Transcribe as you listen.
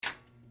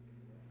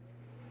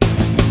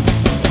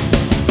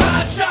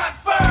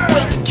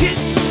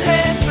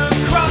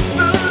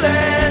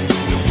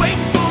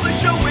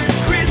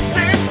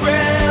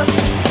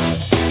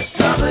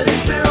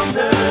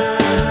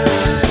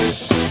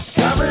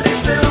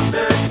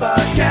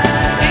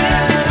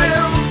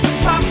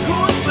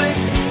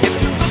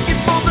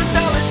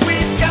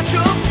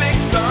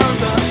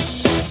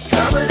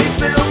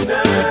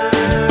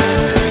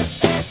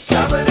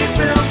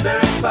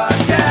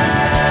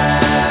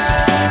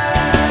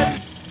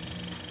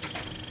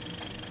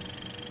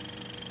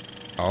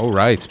All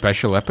right,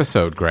 special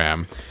episode,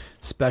 Graham.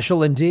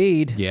 Special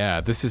indeed. Yeah,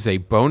 this is a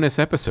bonus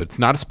episode. It's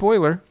not a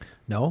spoiler.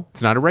 No?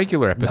 It's not a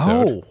regular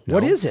episode. No.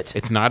 What is it?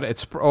 It's not.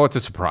 It's a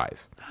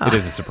surprise. It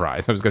is a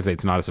surprise. I was going to say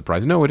it's not a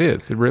surprise. No, it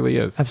is. It really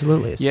is.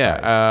 Absolutely a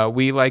surprise. Yeah,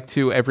 we like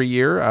to every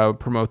year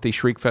promote the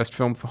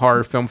Shriekfest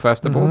Horror Film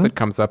Festival that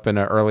comes up in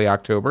early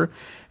October,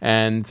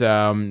 and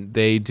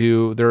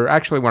they're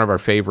actually one of our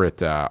favorite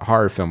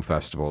horror film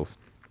festivals,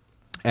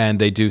 and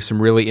they do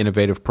some really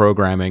innovative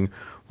programming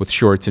with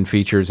shorts and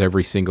features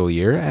every single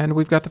year, and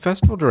we've got the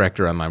festival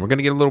director online. We're going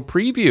to get a little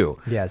preview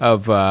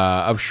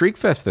of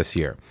Shriekfest this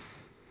year.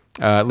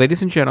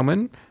 Ladies and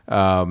gentlemen,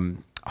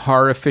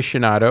 horror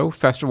aficionado,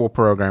 festival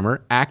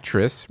programmer,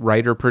 actress,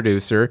 writer,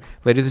 producer,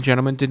 ladies and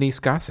gentlemen, Denise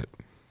Gossett.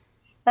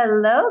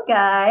 Hello,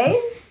 guys.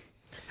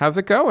 How's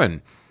it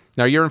going?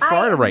 Now, you're in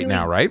Florida right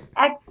now, right?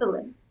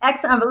 Excellent.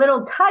 I'm a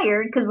little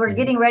tired because we're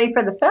getting ready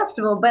for the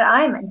festival, but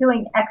I'm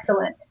doing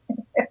excellent.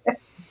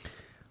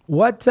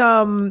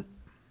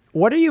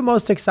 What are you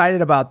most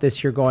excited about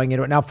this year going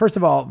into it? Now, first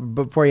of all,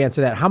 before you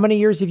answer that, how many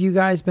years have you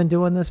guys been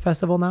doing this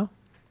festival now?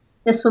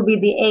 This will be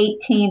the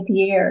 18th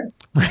year.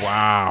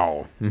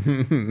 Wow.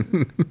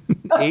 18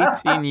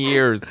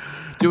 years.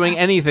 Doing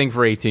anything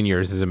for 18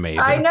 years is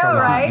amazing. I know,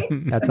 right?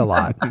 That's a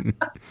lot.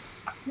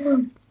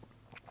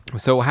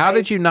 So how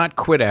did you not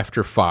quit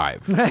after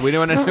 5? We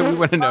want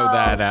to know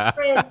that.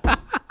 Chris,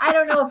 I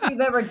don't know if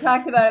you've ever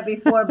talked about it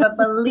before, but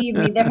believe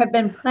me, there have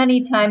been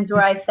plenty times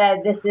where I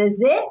said, this is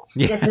it.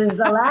 Yeah. This is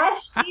the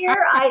last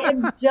year. I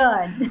am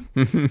done.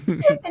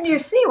 And you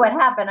see what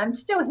happened. I'm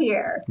still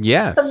here.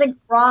 Yes. Something's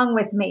wrong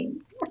with me.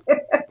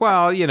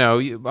 Well,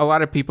 a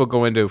lot of people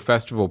go into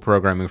festival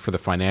programming for the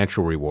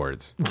financial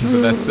rewards.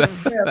 So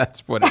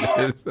that's what it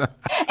is.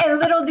 And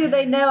little do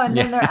they know, and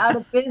then they're out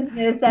of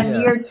business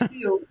and year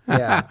 2.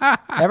 Yeah.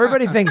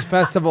 Everybody thinks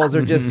festivals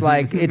are just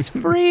like, it's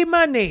free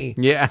money.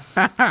 Yeah.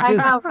 I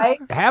know, right?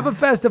 Have a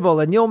festival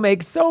and you'll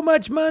make so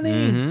much money.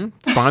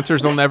 Mm-hmm.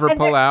 Sponsors will never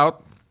pull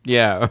out.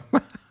 Yeah.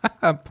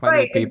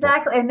 Plenty of people.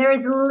 Exactly. And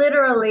there's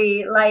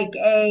literally like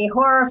a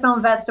horror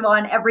film festival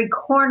on every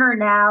corner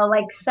now,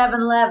 like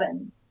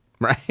 7-Eleven.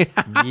 Right.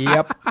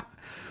 Yep.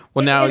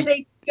 Well, now It is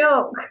a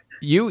joke.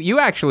 you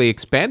actually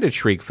expanded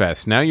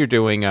Shriekfest. Now you're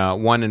doing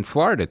one in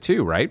Florida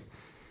too, right?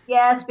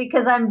 Yes,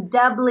 because I'm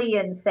doubly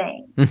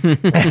insane.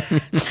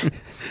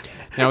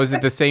 Now, is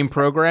it the same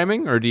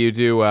programming, or do you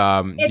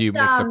mix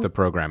up the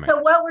programming? So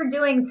what we're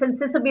doing, since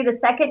this will be the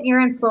second year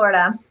in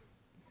Florida,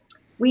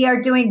 we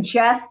are doing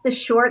just the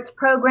shorts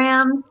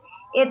program.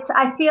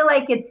 I feel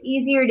like it's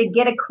easier to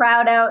get a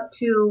crowd out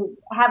to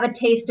have a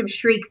taste of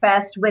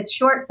Shriekfest with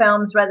short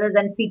films rather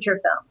than feature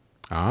films.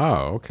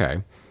 Oh,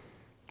 okay.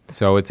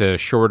 So it's a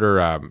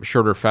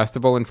shorter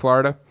festival in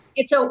Florida?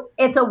 It's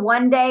a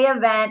one-day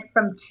event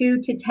from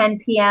 2 to 10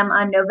 p.m.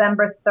 on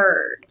November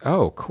 3rd.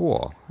 Oh,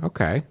 cool.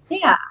 Okay.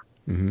 Yeah.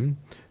 Mm-hmm.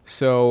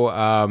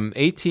 So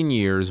 18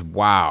 years,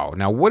 wow.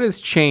 Now, what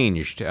has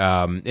changed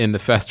in the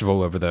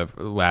festival over the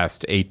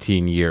last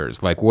 18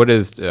 years? Like, what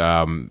has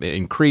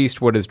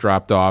increased, what has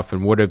dropped off,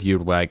 and what have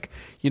you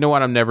you know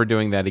what, I'm never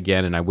doing that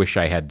again, and I wish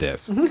I had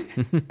this?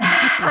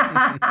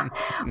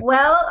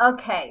 Well,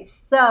 okay.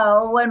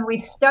 So when we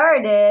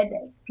started,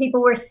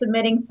 people were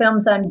submitting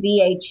films on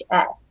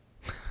VHS.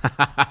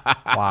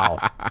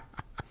 Wow.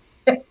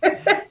 Then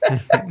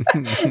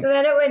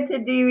it went to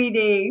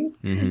DVD.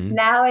 Mm-hmm.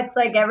 Now it's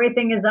like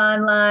everything is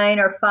online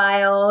or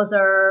files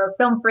or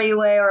Film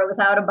Freeway or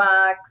Without a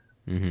Box.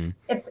 Mm-hmm.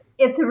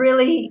 It's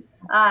really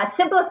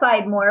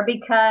simplified more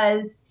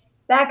because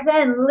back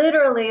then,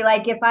 literally,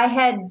 like if I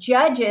had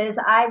judges,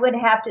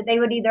 they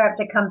would either have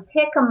to come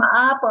pick them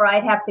up or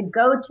I'd have to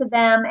go to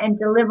them and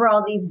deliver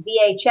all these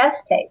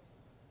VHS tapes.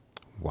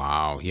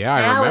 Wow. Yeah,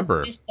 I remember.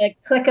 Now it's just a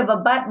click of a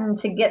button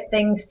to get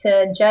things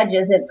to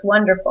judges. It's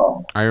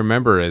wonderful. I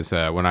remember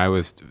when I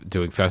was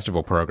doing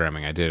festival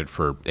programming, I did it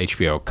for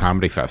HBO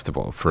Comedy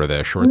Festival for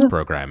the shorts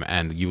program,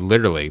 and you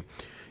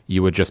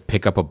would just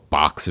pick up a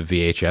box of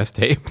VHS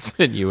tapes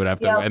and you would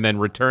have to and then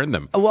return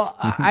them. Well,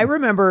 I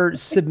remember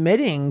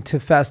submitting to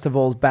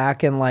festivals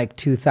back in like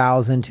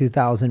 2000,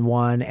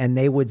 2001, and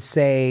they would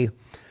say,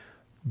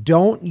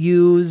 don't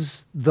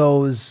use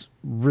those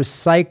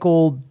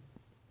recycled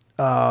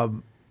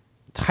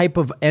type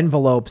of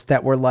envelopes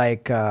that were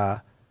like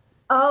fiber.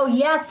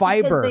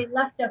 Because they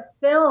left a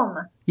film.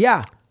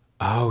 Yeah.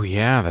 Oh,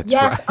 yeah, that's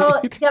right.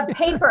 Oh, the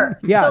paper.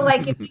 Yeah. So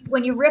like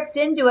when you ripped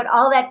into it,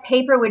 all that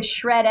paper would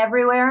shred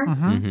everywhere.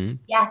 Mm-hmm.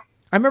 Yes.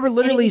 I remember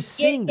literally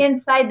seeing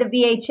inside the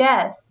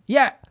VHS.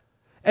 Yeah.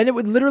 And it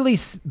would literally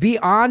be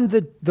on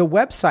the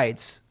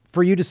websites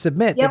for you to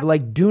submit. They'd be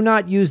like, do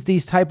not use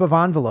these type of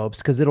envelopes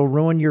because it'll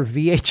ruin your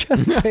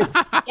VHS tape.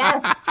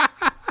 Yes.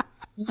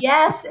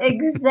 Yes,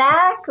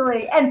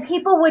 exactly. And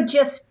people would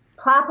just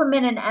plop them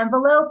in an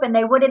envelope and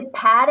they wouldn't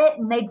pad it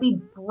and they'd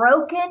be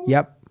broken.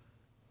 Yep.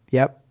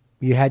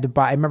 You had to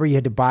buy. I remember you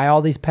had to buy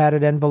all these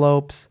padded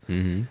envelopes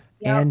and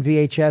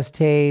VHS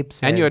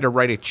tapes, and you had to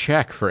write a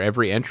check for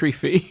every entry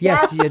fee.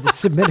 Yes, you had to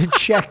submit a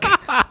check.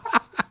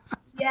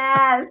 Yes.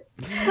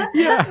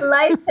 Yes.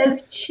 Life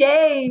has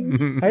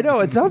changed. I know.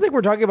 It sounds like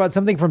we're talking about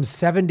something from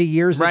 70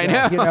 years ago.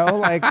 Right. You know,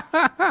 like,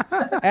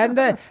 and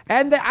the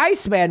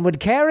Iceman would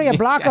carry a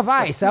block of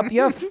ice up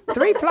your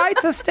 3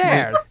 flights of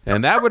stairs.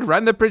 And that would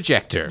run the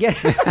projector. Yeah.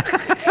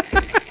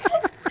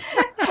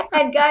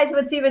 And guys,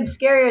 what's even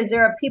scarier is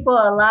there are people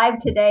alive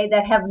today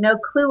that have no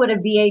clue what a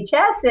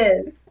VHS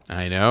is.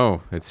 I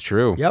know. It's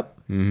true. Yep.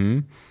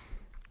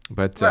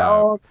 But We're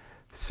old.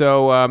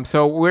 so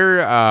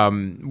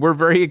we're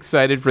very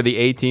excited for the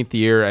 18th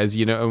year. As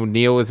you know,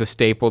 Neil is a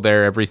staple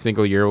there every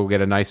single year. We'll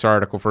get a nice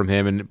article from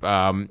him,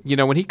 and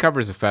when he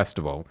covers a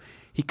festival,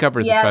 he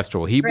covers a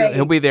festival.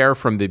 He'll be there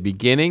from the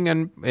beginning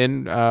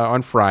and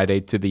on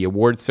Friday to the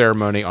award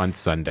ceremony on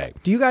Sunday.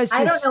 Do you guys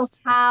just... I don't know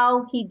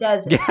how he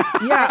does it.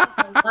 Yeah.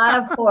 A lot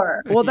of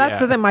horror. Well, that's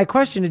the thing. My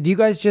question is, do you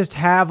guys just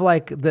have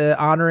like the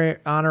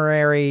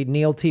honorary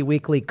Neil T.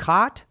 Weekly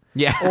cot?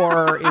 Yeah.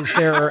 Or is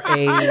there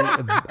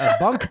a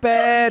bunk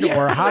bed,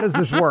 or how does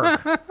this work?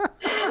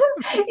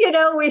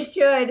 We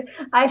should.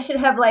 I should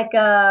have like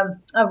a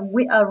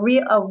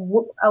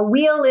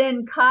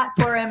wheel-in cot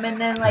for him, and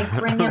then like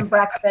bring him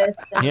breakfast.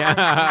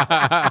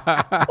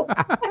 Yeah.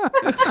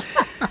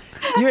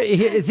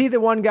 Is he the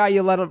one guy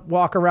you let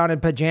walk around in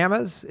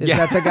pajamas? Is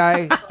that the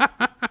guy?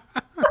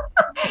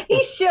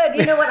 He should.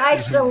 You know what?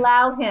 I should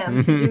allow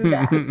him to do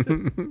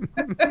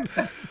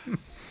that.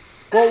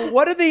 Well,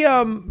 what are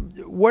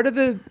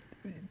the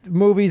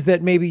movies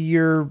that maybe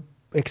you're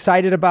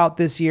excited about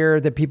this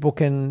year that people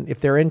can, if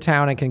they're in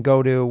town and can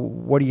go to,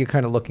 what are you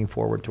kind of looking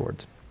forward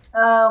towards?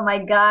 Oh my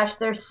gosh,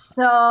 there's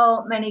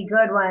so many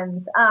good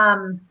ones.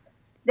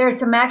 There's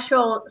some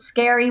actual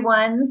scary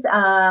ones.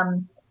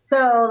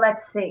 So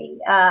let's see.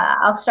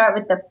 I'll start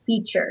with the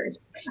features.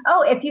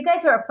 Oh, if you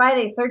guys are a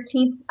Friday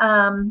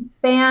 13th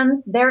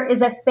fans, there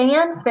is a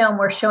fan film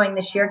we're showing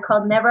this year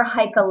called Never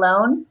Hike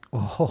Alone.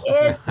 Oh.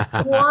 It's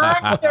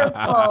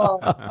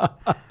wonderful.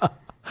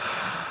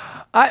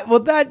 Well,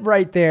 that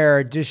right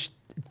there just,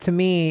 to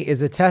me,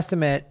 is a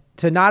testament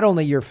to not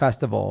only your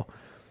festival,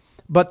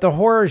 but the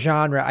horror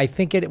genre. I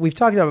think we've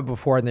talked about it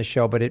before in this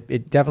show, but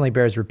it definitely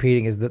bears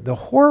repeating, is that the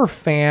horror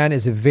fan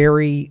is a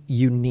very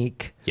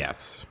unique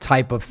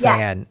type of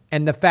fan. Yeah.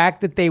 And the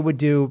fact that they would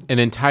do an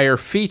entire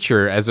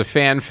feature as a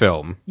fan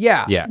film.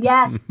 Yeah.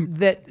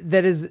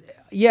 that is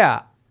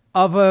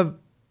of a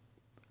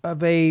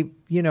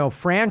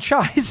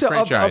franchise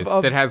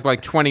that has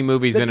like 20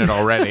 movies in it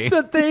already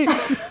that they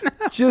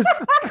just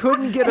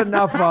couldn't get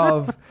enough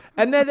of.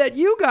 And then that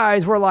you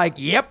guys were like,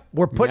 yep,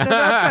 we're putting it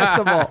on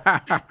festival.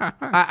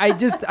 I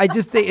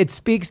just think it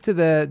speaks to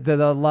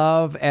the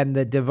love and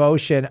the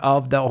devotion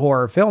of the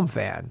horror film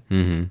fan.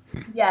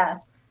 Mm-hmm. Yeah.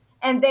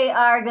 And they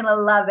are going to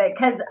love it.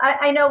 Cause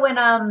I know when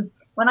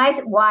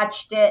I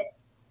watched it,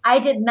 I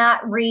did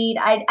not read,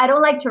 I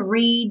don't like to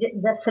read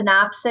the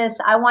synopsis.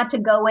 I want to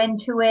go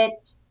into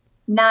it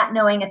not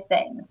knowing a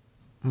thing.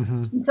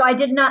 Mm-hmm. So I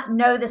did not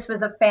know this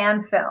was a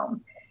fan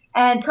film.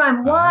 And so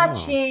I'm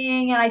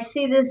watching and I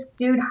see this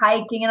dude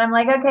hiking and I'm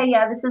like, okay,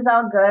 yeah, this is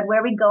all good.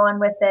 Where are we going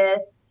with this?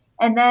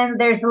 And then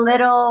there's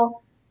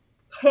little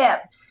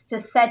tips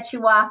to set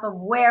you off of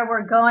where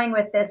we're going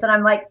with this. And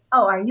I'm like,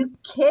 oh, are you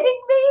kidding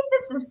me?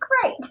 This is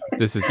great.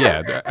 This is,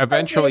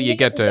 eventually you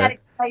get to,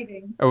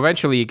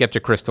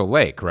 Crystal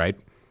Lake, right?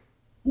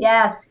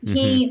 Yes.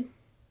 Mm-hmm.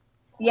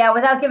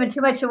 Without giving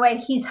too much away,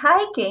 he's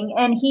hiking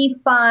and he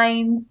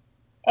finds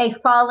a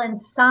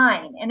fallen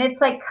sign and it's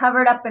like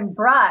covered up in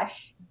brush.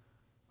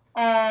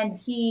 And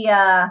he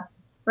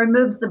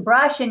removes the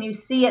brush and you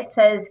see it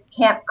says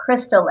Camp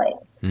Crystal Lake.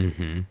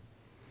 Mm-hmm.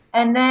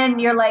 And then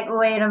you're like,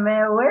 wait a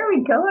minute, where are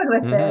we going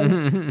with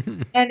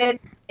this? And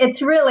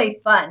it's really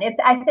fun.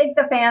 I think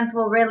the fans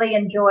will really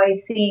enjoy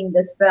seeing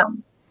this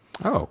film.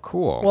 Oh,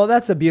 cool. Well,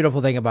 that's the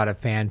beautiful thing about a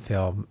fan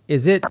film.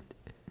 It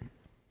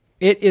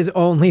is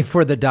only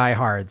for the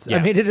diehards. Yes.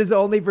 I mean, it is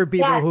only for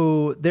people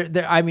who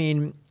I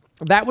mean,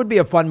 that would be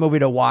a fun movie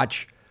to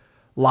watch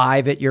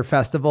live at your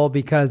festival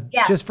because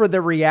just for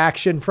the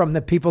reaction from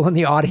the people in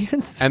the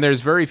audience. And there's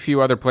very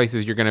few other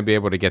places you're going to be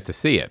able to get to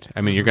see it.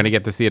 I mean, you're going to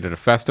get to see it at a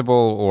festival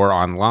or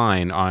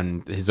online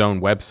on his own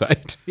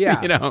website.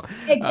 Yeah.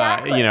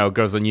 Exactly.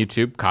 Goes on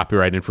YouTube,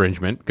 copyright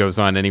infringement, goes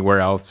on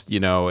anywhere else,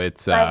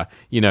 it's right.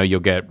 You'll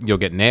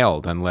get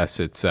nailed unless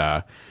it's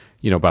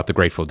about the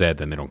Grateful Dead,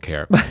 then they don't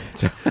care.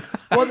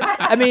 Well,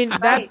 I mean,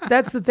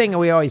 that's the thing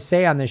we always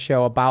say on this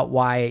show about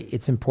why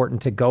it's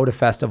important to go to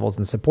festivals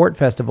and support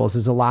festivals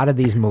is a lot of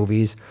these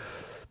movies,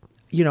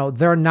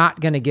 they're not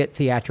going to get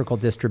theatrical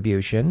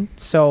distribution.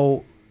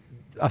 So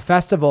a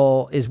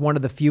festival is one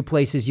of the few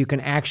places you can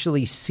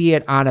actually see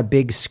it on a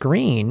big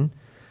screen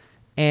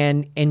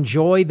and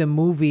enjoy the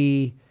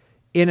movie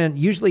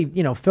usually,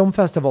 film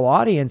festival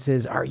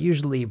audiences are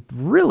usually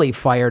really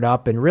fired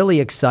up and really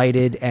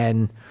excited.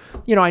 And,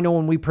 I know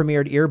when we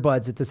premiered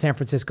Earbuds at the San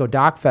Francisco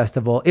Doc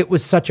Festival, it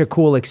was such a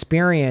cool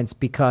experience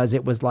because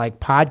it was like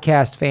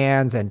podcast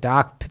fans and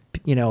doc,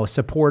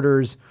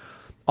 supporters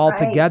all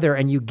together,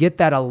 and you get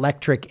that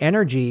electric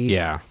energy.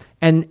 Yeah.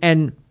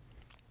 And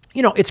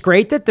it's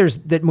great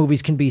that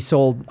movies can be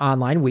sold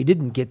online. We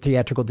didn't get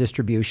theatrical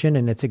distribution,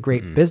 and it's a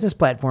great business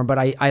platform. But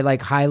I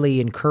like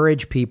highly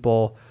encourage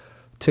people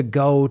to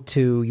go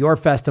to your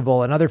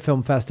festival and other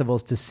film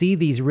festivals to see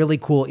these really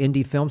cool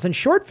indie films and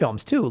short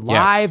films too,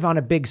 live on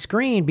a big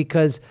screen,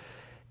 because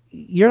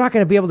you're not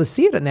going to be able to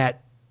see it in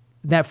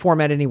that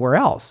format anywhere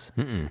else.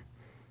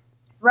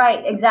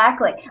 Right,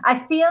 exactly.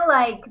 I feel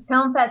like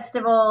film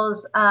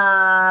festivals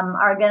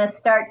are going to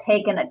start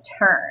taking a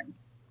turn.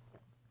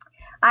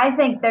 I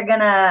think they're going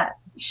to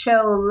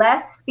show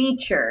less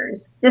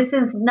features. This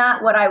is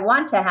not what I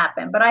want to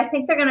happen, but I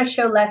think they're going to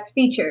show less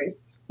features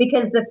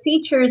because the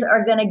features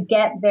are going to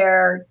get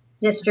their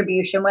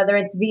distribution, whether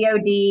it's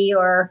VOD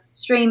or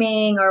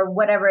streaming or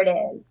whatever it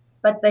is.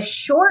 But the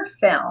short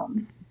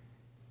films,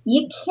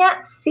 you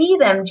can't see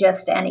them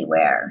just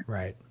anywhere.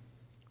 Right.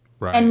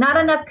 And not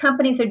enough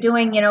companies are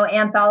doing,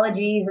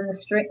 anthologies and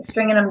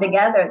stringing them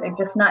together. They're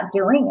just not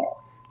doing it.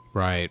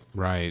 Right.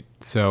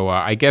 So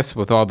I guess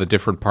with all the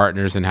different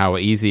partners and how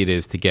easy it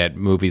is to get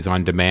movies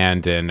on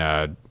demand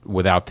and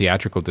without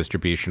theatrical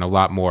distribution, a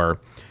lot more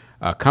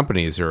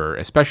companies are,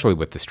 especially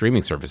with the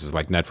streaming services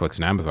like Netflix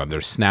and Amazon,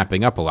 they're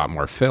snapping up a lot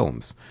more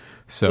films.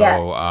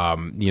 So,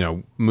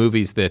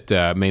 movies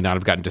that may not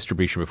have gotten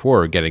distribution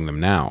before are getting them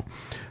now.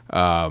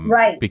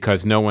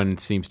 Because no one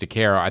seems to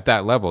care at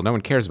that level. No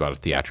one cares about a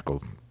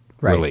theatrical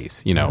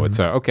release. It's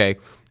okay.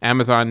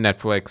 Amazon,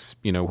 Netflix,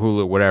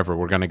 Hulu, whatever.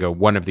 We're going to go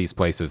one of these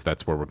places.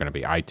 That's where we're going to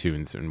be.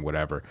 iTunes and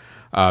whatever.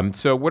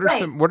 So, what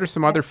are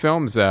some other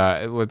films?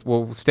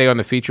 We'll stay on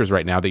the features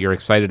right now that you're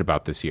excited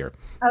about this year.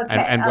 Okay.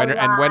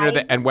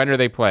 And when are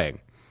they playing?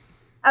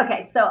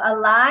 Okay, so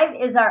Alive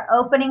is our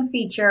opening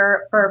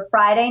feature for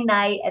Friday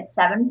night at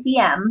 7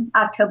 p.m.,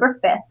 October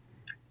 5th,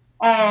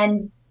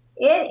 and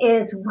it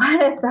is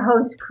one of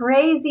those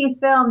crazy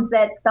films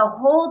that the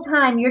whole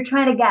time you're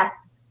trying to guess.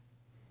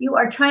 You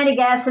are trying to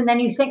guess, and then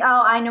you think,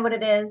 oh, I know what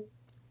it is.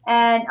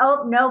 And,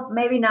 oh, nope,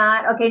 maybe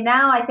not. Okay,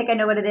 now I think I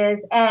know what it is.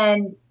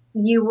 And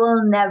you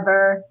will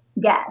never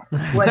guess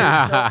what it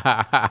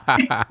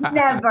is.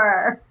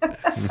 Never.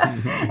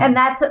 And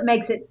that's what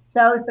makes it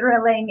so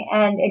thrilling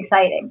and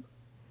exciting.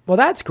 Well,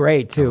 that's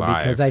great, too,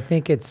 because I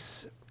think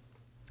it's,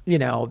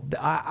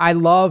 I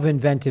love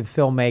inventive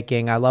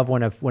filmmaking. I love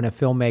when a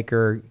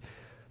filmmaker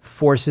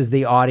forces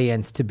the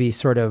audience to be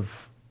sort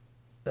of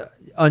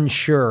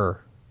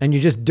unsure, and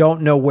you just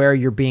don't know where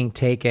you're being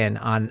taken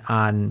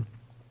on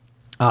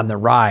the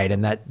ride,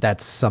 and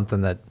that's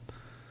something that.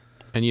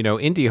 And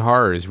indie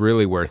horror is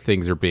really where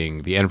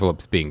the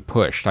envelope's being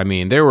pushed. I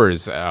mean, there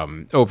was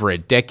over a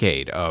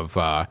decade of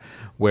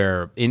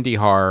where indie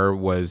horror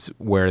was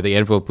where the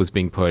envelope was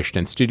being pushed,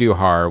 and studio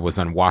horror was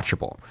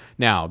unwatchable.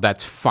 Now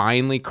that's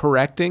finally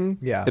correcting.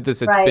 Yeah,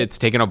 it's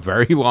taken a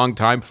very long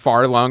time,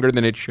 far longer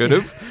than it should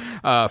have.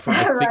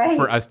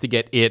 For us to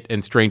get It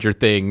and Stranger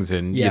Things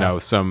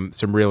and some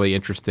really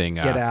interesting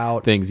Get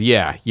Out things.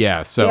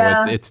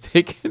 So it's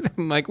taken.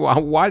 I'm like,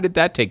 well, why did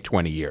that take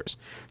 20 years?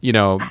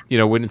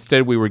 When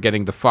instead we were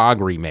getting the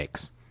Fog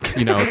remakes.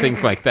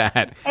 Things like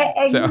that.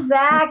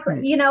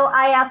 Exactly.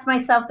 I ask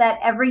myself that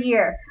every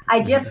year.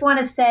 I just want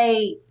to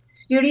say,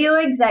 studio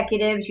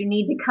executives, you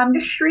need to come to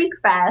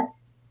Shriekfest,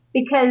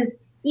 because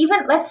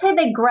even let's say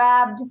they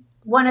grabbed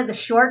one of the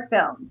short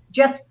films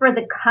just for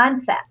the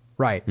concept.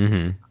 Right.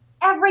 Mm-hmm.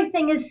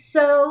 Everything is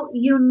so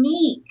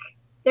unique.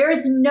 There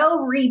is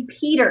no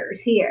repeaters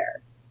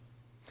here.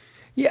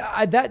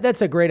 Yeah,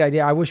 that's a great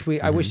idea. I wish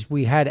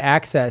we had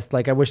access.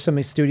 Like, I wish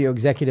some studio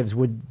executives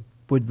would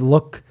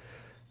look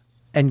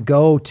and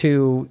go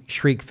to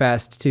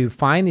Shriekfest to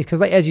find these, because,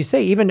 like, as you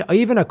say, even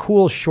a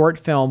cool short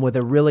film with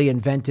a really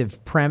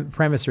inventive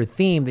premise or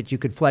theme that you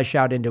could flesh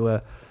out into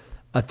a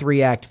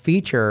 3-act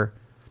feature.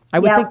 I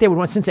would think they would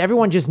want, since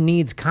everyone just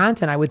needs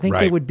content, I would think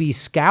they would be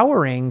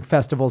scouring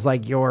festivals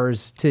like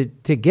yours to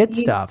get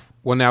stuff.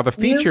 Well, now the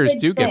features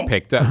do get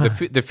picked up.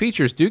 The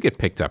features do get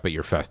picked up at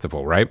your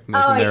festival, right? Isn't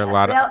there a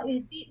lot of?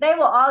 They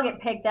will all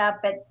get picked up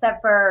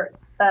except for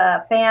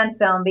the fan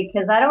film,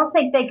 because I don't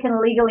think they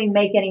can legally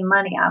make any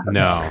money off of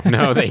it.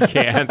 No, they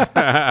can't.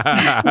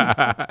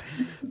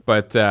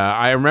 But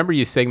I remember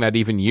you saying that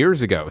even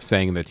years ago,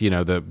 saying that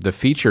the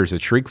features at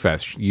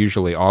Shriekfest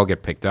usually all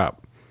get picked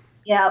up.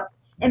 Yeah.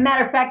 As a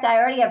matter of fact, I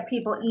already have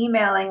people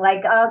emailing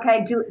like,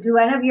 okay, do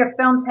any of your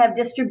films have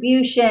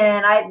distribution?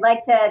 I'd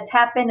like to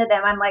tap into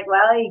them. I'm like,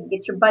 well, you can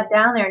get your butt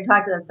down there and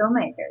talk to the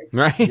filmmakers.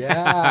 Right.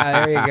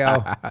 Yeah, there you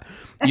go.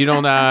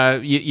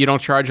 You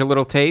don't charge a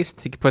little taste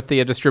to put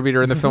the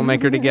distributor and the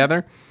filmmaker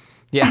together?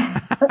 Yeah.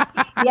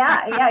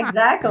 yeah,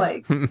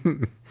 exactly.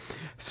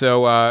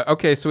 So,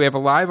 okay, so we have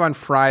Alive on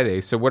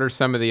Friday. So what are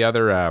some of the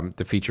other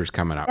the features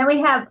coming up? Then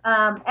we have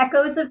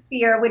Echoes of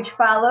Fear, which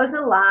follows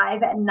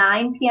Alive at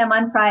 9 p.m.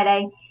 on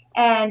Friday.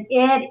 And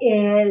it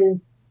is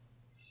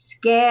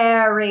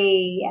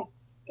scary.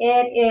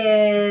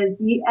 It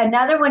is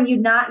another one you're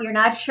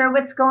not sure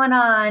what's going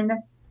on,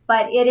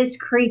 but it is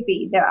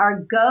creepy. There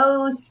are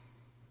ghosts.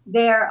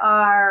 There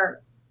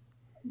are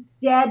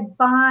dead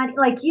bodies.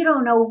 Like, you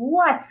don't know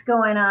what's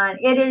going on.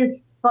 It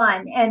is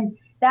fun. And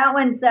That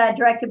one's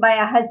directed by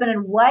a husband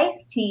and wife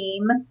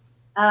team,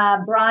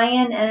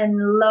 Brian and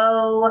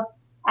Lo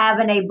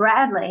Avenay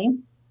Bradley.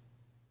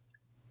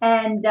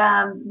 And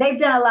they've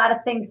done a lot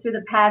of things through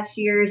the past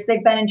years.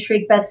 They've been in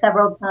Shriekfest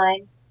several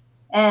times.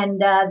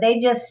 And they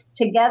just,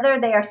 together,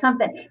 they are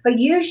something. But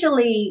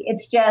usually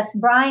it's just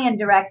Brian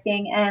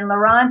directing and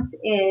Laurence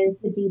is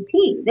the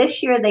DP.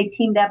 This year they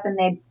teamed up and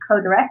they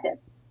co-directed.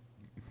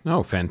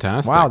 Oh,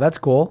 fantastic. Wow, that's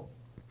cool.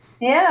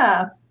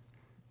 Yeah.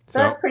 So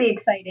that's pretty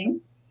exciting.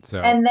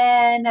 And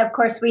then, of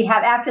course,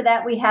 after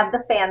that, we have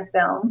the fan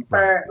film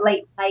for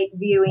late night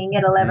viewing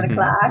at 11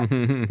 o'clock.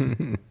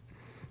 Then,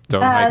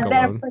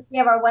 of course, we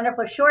have our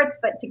wonderful shorts.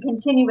 But to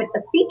continue with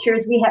the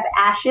features, we have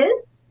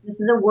Ashes. This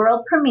is a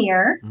world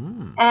premiere,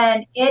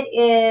 and it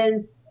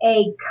is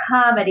a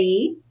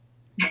comedy,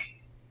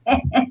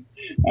 and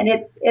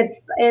it's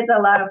a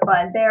lot of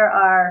fun. There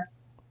are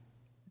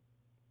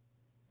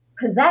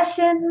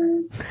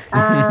possessions,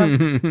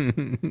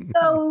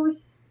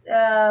 ghosts.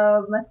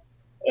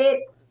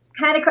 It's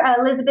kind of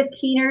Elizabeth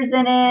Keener's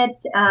in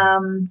it.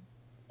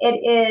 It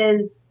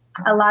is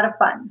a lot of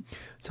fun.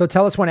 So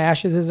tell us when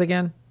Ashes is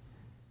again.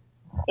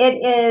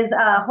 It is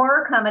a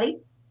horror comedy.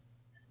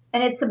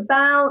 And it's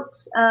about...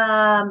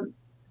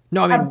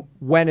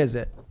 when is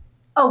it?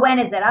 Oh, when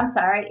is it? I'm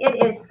sorry.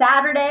 It is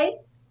Saturday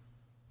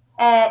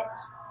at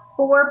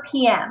 4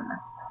 p.m.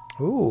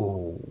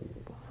 Ooh.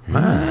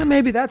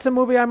 Maybe that's a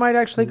movie I might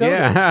actually go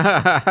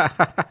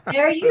to.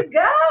 There you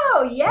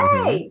go.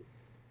 Yay.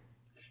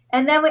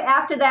 And then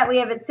after that, we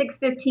have at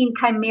 6:15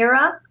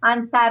 Chimera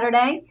on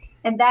Saturday.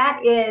 And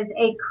that is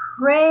a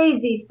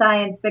crazy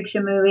science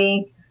fiction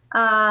movie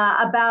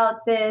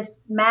about this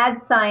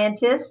mad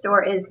scientist,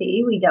 or is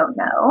he? We don't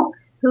know,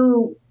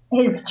 who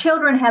his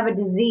children have a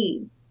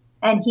disease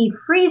and he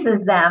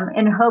freezes them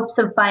in hopes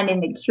of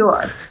finding a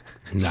cure.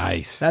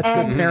 Nice. That's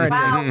good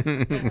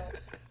parenting. Wow.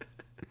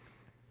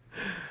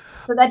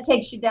 So that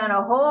takes you down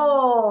a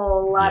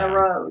whole lot of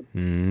roads.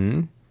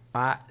 Mm-hmm.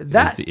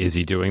 Is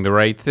he doing the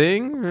right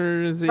thing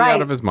or is he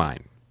out of his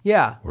mind?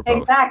 Yeah.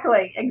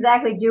 Exactly.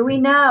 Do we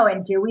know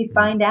and do we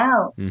find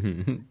out?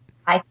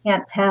 I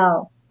can't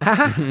tell.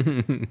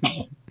 And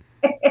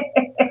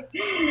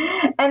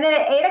then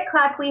at 8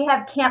 o'clock we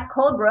have Camp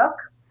Coldbrook,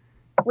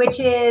 which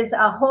is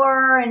a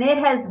horror and it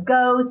has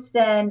ghosts.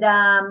 And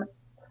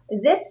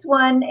this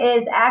one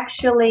is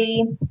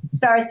actually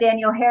stars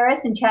Daniel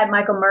Harris and Chad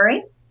Michael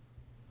Murray.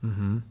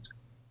 Mm-hmm.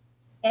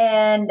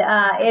 And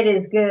it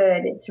is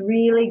good. It's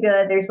really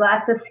good. There's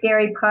lots of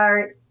scary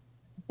parts.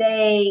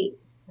 They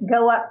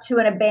go up to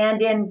an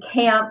abandoned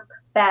camp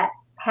that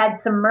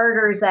had some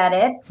murders at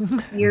it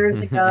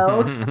years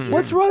ago.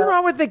 What's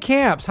wrong with the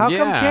camps? How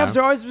come camps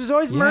there's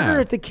always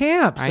murder at the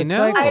camps? I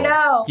know. I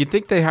know. You'd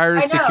think they hired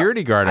a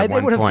security guard at one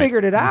point. They would have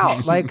figured it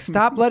out. Like,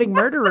 stop letting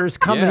murderers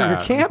come into your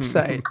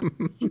campsite.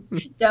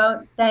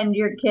 Don't send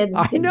your kids.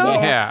 I know.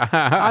 Yeah.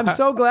 I'm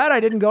so glad I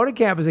didn't go to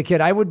camp as a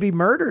kid. I would be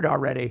murdered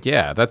already.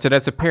 Yeah, that's it.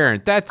 As a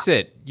parent, that's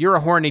it. You're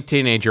a horny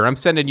teenager. I'm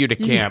sending you to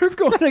camp. You're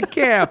going to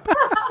camp.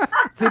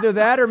 It's either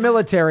that or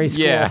military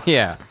school.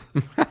 Yeah.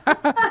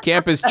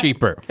 Camp is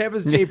cheaper.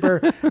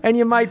 And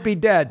you might be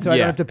dead, so I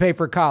don't have to pay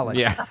for college.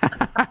 Yeah.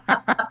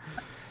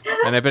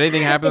 And if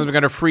anything happens, we're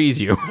going to freeze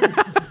you.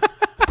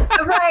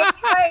 Right,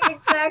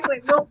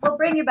 exactly. We'll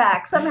bring you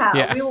back somehow.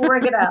 Yeah. We will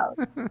work it out.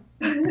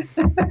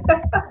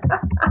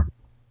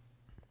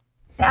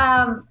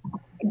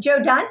 Joe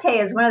Dante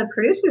is one of the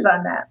producers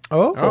on that.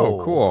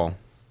 Oh, cool.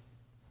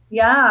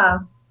 Yeah,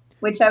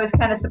 which I was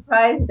kind of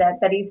surprised at,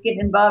 that he's getting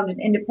involved in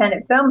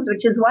independent films,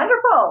 which is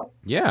wonderful.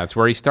 Yeah, that's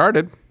where he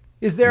started.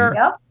 Is there?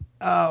 Yep.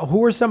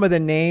 Who are some of the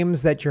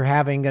names that you're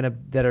having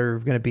that are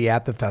gonna be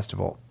at the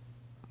festival?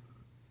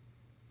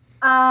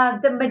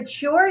 The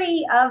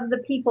majority of the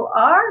people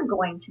are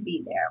going to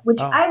be there, which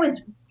I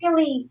was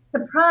really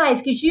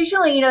surprised, because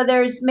usually,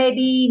 there's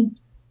maybe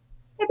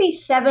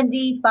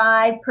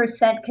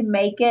 75% can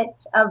make it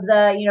of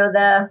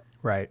the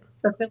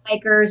the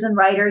filmmakers and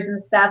writers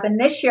and stuff. And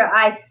this year,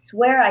 I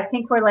swear, I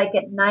think we're like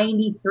at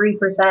 93%.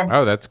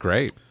 Oh, that's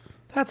great.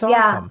 That's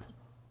awesome.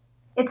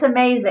 Yeah, it's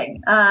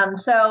amazing.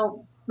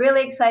 So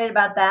really excited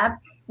about that.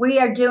 We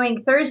are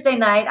doing Thursday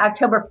night,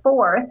 October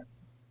 4th,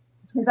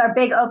 is our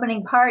big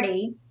opening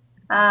party,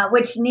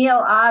 which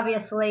Neil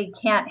obviously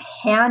can't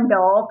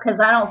handle because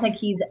I don't think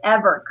he's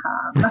ever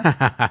come.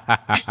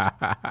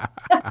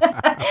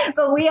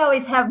 But we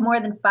always have more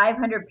than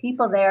 500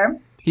 people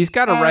there. He's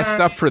got to rest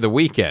up for the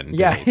weekend.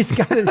 Yeah, he's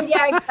got to.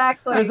 Yeah,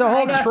 exactly. There's a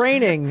whole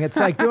training. It's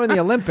like doing the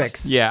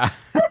Olympics. Yeah.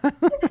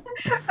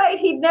 Right,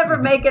 he'd never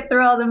make it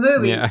through all the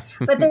movies. Yeah.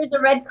 But there's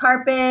a red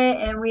carpet,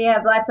 and we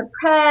have lots of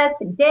press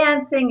and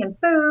dancing and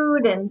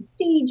food and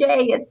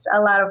DJ. It's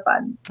a lot of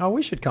fun. Oh,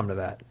 we should come to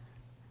that.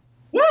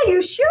 Yeah,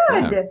 you should.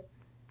 Yeah.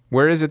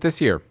 Where is it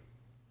this year?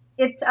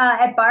 It's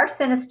at Bar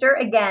Sinister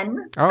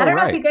again. Oh, I don't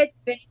know if you guys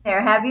have been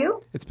there. Have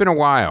you? It's been a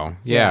while.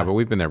 Yeah, but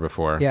we've been there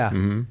before. Yeah.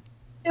 Mm-hmm.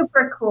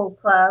 Super cool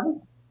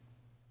club.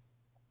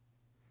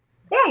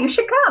 Yeah, you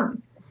should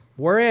come.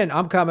 We're in.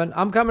 I'm coming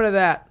to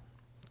that.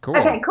 Cool.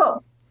 Okay,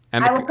 cool.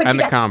 And I will put and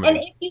you the down. comedy. And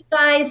if you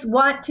guys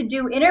want to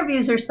do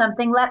interviews or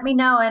something, let me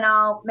know and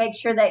I'll make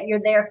sure that you're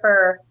there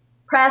for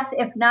press.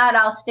 If not,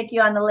 I'll stick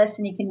you on the list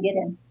and you can get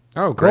in.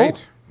 Oh,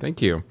 great.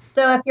 Thank you.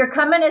 So if you're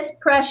coming as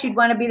press, you'd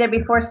want to be there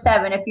before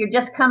 7. If you're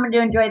just coming to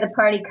enjoy the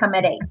party, come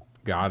at 8.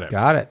 Got it.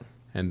 Got it.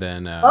 And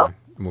then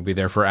we'll be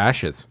there for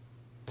Ashes.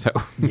 So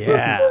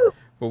Yeah.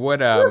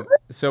 well,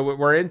 so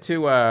we're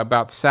into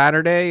about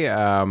Saturday.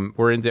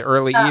 We're into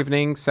early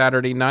evening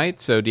Saturday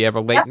night. So do you have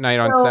a late night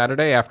on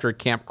Saturday after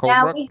Camp Coldbrook?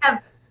 Now we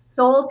have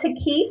Soul to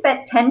Keep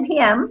at 10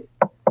 p.m.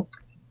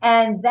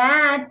 And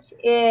that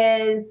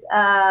is...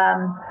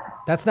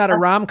 That's not a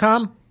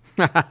rom-com?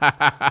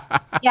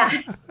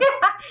 yeah.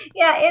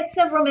 Yeah, it's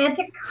a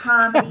romantic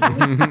comedy.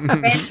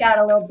 Branch out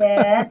a little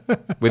bit.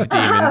 With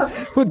demons.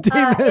 With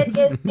demons.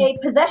 It is a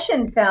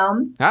possession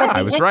film.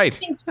 I was right.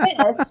 The interesting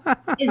twist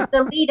is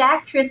the lead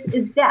actress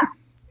is deaf.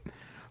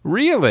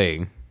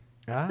 Really?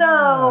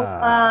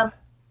 So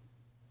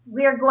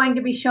we're going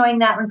to be showing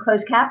that in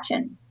closed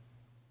caption.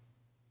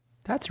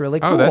 That's really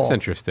cool. Oh, that's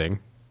interesting.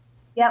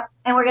 Yep.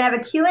 And we're going to have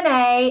a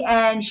Q&A,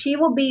 and she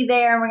will be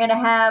there, and we're going to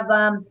have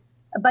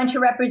a bunch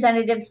of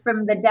representatives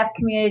from the deaf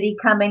community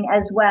coming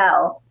as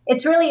well.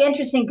 It's really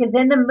interesting because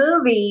in the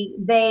movie,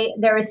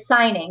 there is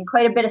signing,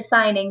 quite a bit of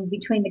signing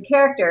between the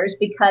characters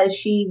because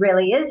she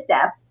really is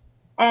deaf.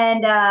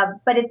 And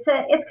but it's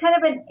kind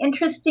of an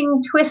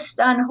interesting twist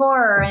on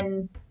horror,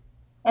 and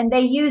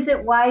they use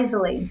it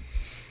wisely.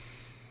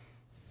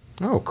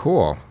 Oh,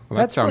 cool. Well,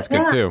 that sounds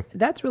good too.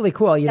 That's really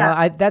cool. You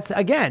know, that's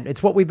again,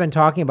 it's what we've been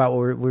talking about.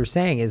 What we're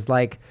saying is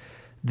like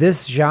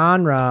this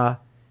genre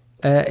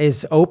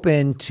is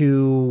open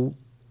to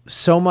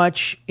so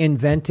much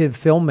inventive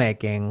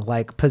filmmaking,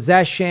 like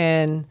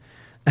possession,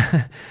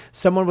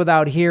 someone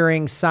without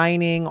hearing,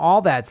 signing,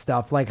 all that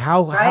stuff. Like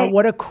how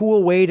what a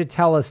cool way to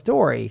tell a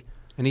story.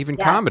 And even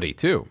comedy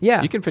too.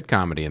 Yeah. You can fit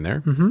comedy in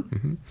there. Mm-hmm.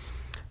 Mm-hmm.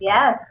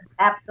 Yes,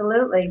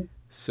 absolutely.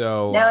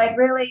 So no, it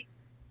really,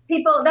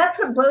 people, that's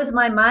what blows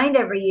my mind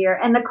every year.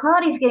 And the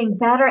quality's getting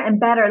better and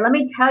better. Let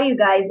me tell you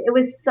guys, it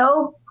was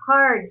so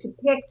hard to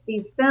pick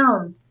these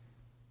films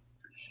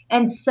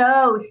and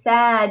so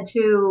sad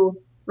to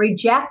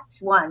reject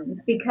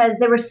ones because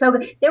they were so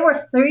good. There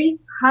were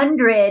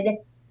 300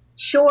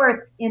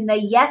 shorts in the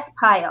yes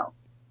pile.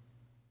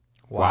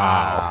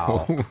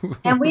 Wow.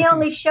 And we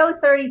only show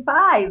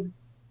 35.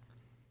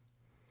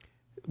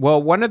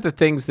 Well, one of the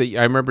things that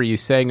I remember you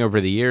saying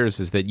over the years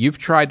is that you've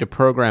tried to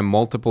program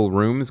multiple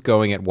rooms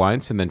going at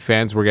once, and then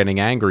fans were getting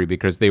angry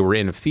because they were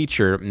in a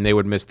feature and they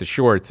would miss the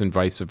shorts and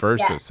vice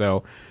versa. Yes.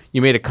 So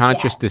you made a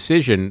conscious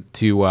decision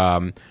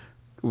to,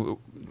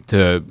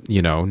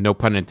 you know, no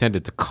pun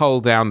intended, to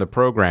cull down the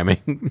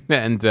programming.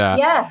 And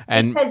yes,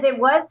 because it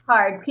was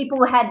hard.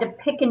 People had to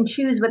pick and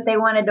choose what they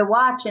wanted to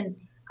watch, and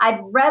I'd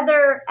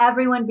rather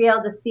everyone be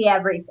able to see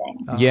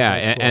everything.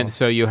 Yeah, cool. And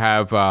so you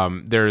have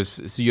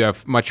you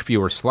have much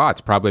fewer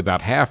slots, probably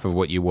about half of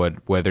what you would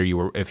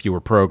if you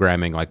were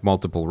programming like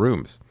multiple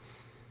rooms.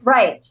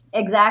 Right,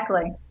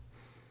 exactly.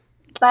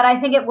 But I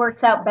think it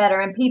works out better,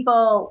 and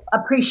people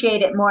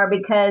appreciate it more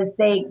because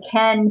they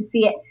can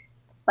see it.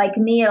 Like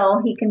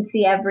Neil, he can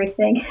see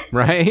everything.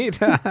 Right.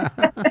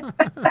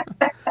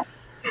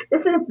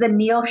 This is the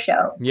Neil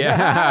show.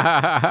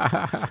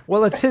 Yeah.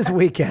 Well, it's his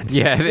weekend.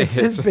 Yeah, it's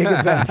his big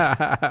event.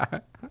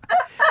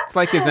 It's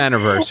like his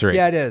anniversary.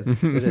 Yeah, it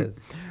is. It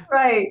is.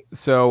 Right.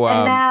 So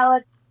and now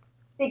let's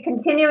see,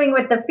 continuing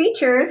with the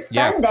features,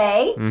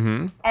 Sunday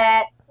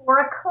at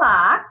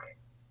 4:00.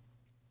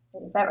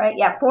 Is that right?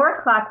 Yeah,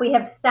 4:00. We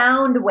have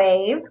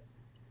Soundwave.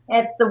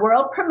 It's the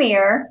world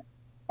premiere.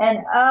 And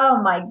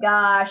oh my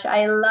gosh,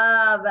 I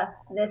love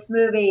this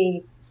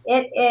movie.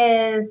 It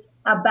is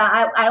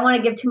about, I don't want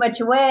to give too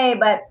much away,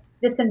 but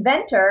this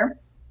inventor,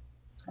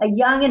 a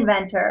young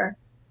inventor,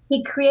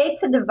 he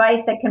creates a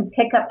device that can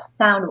pick up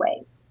sound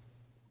waves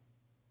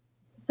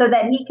so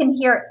that he can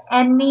hear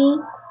any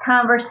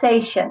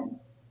conversation,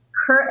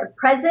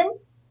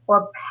 present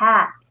or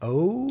past.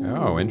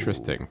 Oh,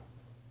 interesting.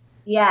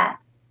 Yes.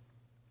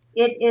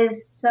 It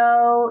is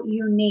so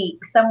unique.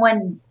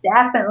 Someone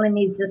definitely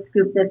needs to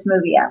scoop this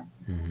movie up.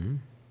 Mm-hmm.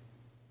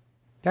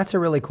 That's a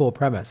really cool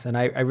premise. And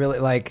I really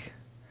like,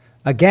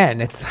 again,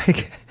 it's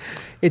like,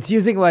 it's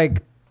using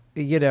like,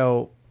 you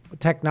know,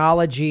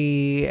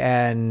 technology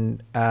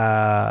and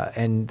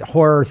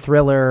horror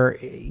thriller,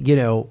 you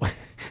know,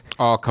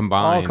 all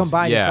combined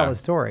to tell a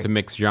story. To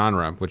mix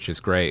genre, which is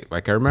great.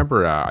 Like I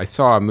remember I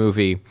saw a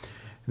movie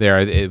there,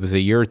 it was a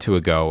year or two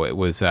ago. It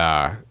was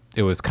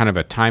kind of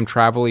a time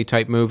travel-y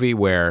type movie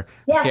where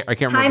I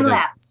can't remember.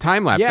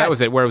 Time lapse. Yes. That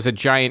was it. Where it was a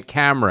giant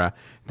camera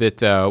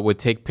that would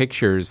take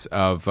pictures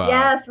of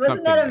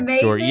wasn't that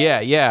amazing?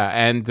 Yeah,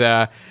 and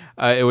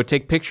it would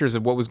take pictures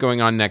of what was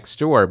going on next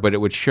door, but it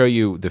would show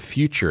you the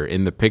future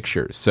in the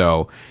pictures.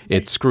 So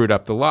it screwed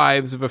up the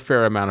lives of a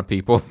fair amount of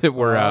people that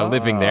were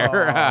living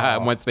there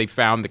once they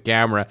found the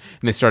camera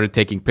and they started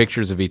taking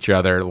pictures of each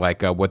other,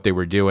 like what they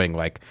were doing,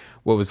 like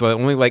what was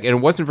only like, and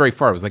it wasn't very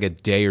far. It was like a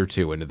day or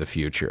two into the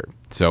future.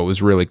 So it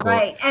was really cool.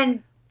 Right,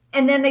 and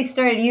And then they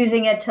started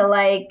using it to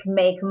like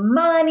make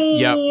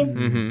money. Yep.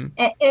 Mm-hmm.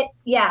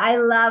 I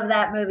love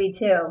that movie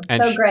too.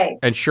 And so great.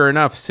 And sure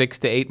enough, 6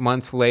 to 8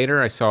 months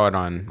later, I saw it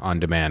on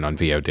demand on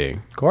VOD.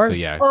 Of course. So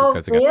yeah, Oh,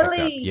 because it got picked up.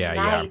 really? Yeah,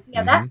 Nice.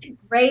 yeah. That's a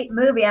great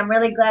movie. I'm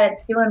really glad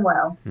it's doing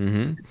well.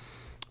 Mm-hmm.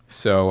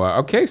 So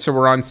okay, so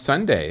we're on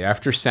Sunday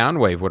after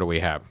Soundwave. What do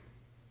we have?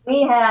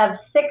 We have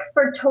Sick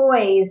for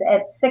Toys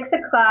at 6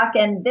 o'clock,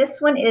 and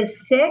this one is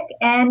Sick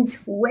and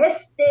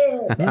Twisted.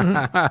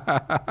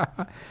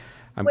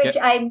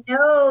 I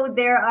know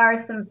there are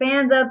some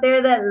fans out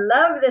there that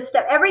love this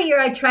stuff. Every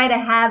year I try to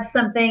have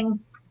something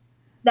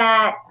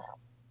that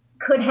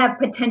could have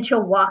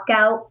potential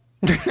walkouts.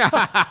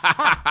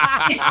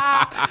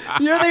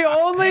 You're the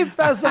only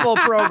festival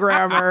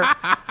programmer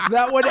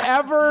that would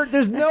ever.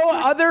 There's no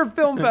other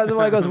film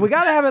festival that goes, we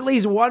got to have at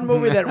least one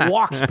movie that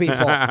walks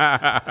people.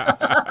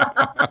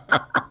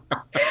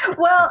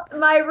 Well,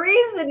 my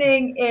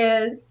reasoning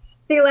is,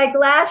 see, like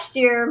last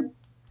year,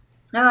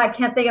 I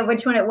can't think of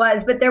which one it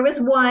was, but there was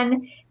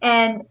one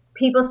and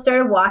people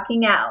started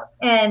walking out.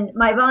 And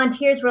my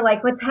volunteers were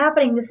like, what's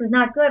happening? This is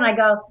not good. And I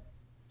go,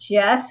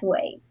 just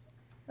wait.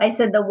 I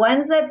said, the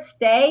ones that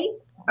stay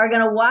are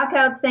going to walk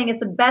out saying it's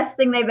the best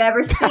thing they've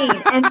ever seen.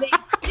 And they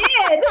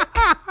did.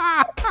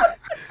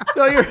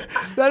 So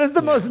that is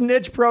the most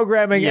niche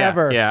programming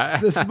ever. Yeah.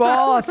 The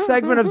small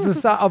segment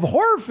of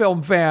horror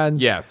film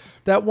fans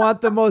that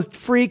want the most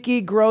freaky,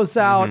 gross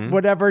out,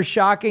 whatever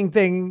shocking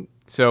thing.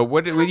 So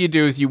what you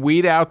do is you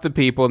weed out the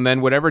people, and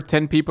then whatever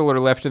 10 people are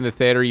left in the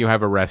theater, you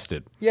have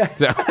arrested. Yeah.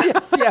 So.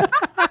 Yes.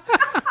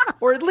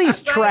 Or at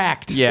least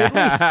tracked. Yeah.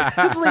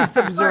 At least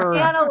observed.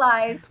 Or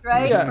analyzed,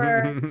 right? Yeah.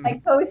 For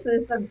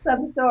psychosis of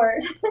some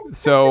sort.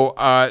 So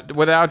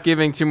without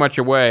giving too much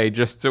away,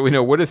 just so we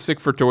know, what is Sick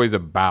for Toys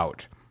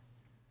about?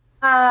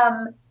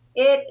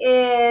 It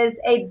is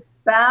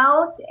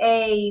about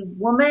a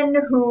woman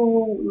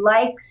who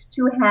likes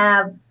to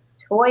have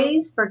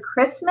toys for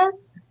Christmas,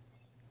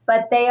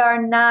 but they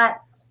are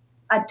not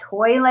a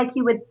toy like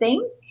you would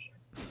think.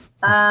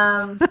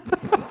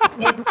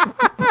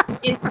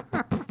 It's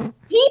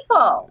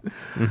people.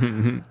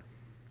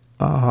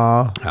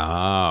 Uh-huh.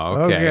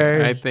 Oh,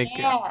 okay. I think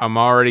I'm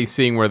already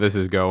seeing where this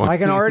is going. I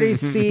can already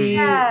see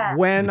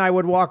when I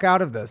would walk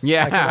out of this.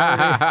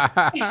 Yeah.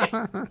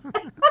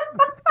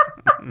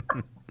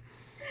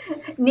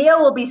 Neil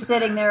will be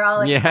sitting there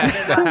all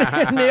yes.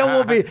 Neil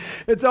will be.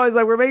 It's always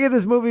like, we're making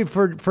this movie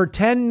for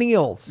 10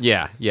 Neils.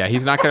 Yeah.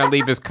 He's not going to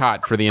leave his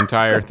cot for the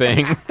entire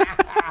thing.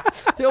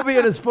 He'll be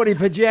in his footy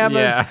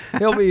pajamas. Yeah.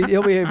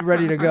 He'll be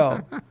ready to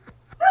go.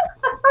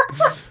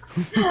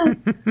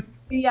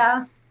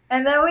 Yeah.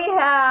 And then we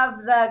have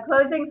the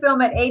closing film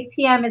at 8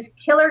 p.m. is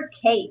Killer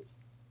Kate.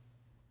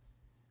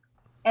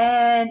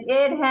 And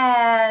it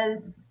has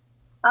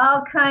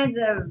all kinds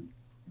of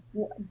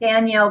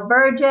Danielle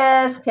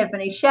Burgess,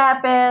 Tiffany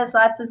Shapis,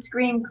 lots of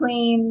scream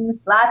queens,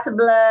 lots of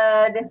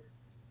blood,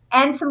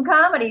 and some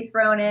comedy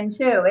thrown in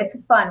too. It's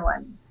a fun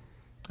one.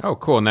 Oh,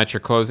 cool. And that's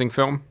your closing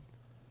film?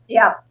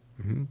 Yep.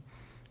 Mm-hmm.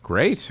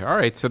 Great. All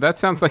right. So that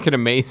sounds like an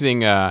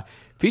amazing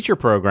feature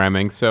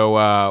programming. So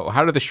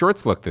how do the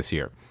shorts look this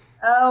year?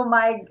 Oh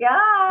my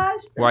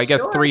gosh. Well, I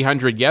guess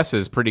 300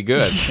 yeses, pretty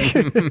good.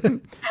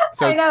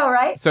 So, I know,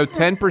 right? So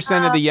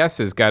 10% of the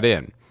yeses got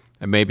in.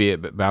 And maybe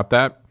about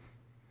that?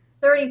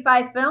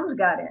 35 films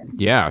got in.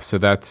 Yeah. So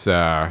that's,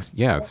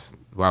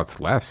 it's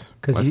less.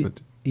 Because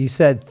you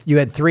said you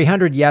had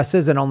 300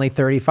 yeses and only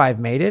 35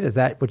 made it? Is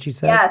that what you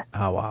said? Yes.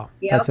 Oh, wow.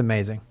 Yep. That's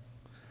amazing.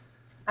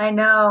 I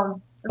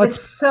know. It was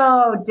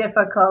so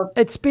difficult.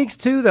 It speaks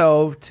too,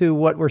 though, to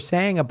what we're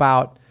saying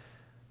about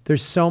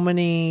there's so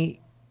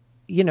many,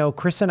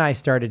 Chris and I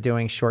started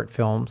doing short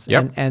films.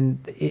 Yep. And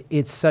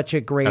it's such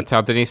a great... That's how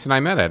Denise and I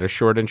met at a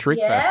short and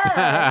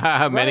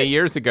Shriekfest many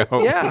years ago.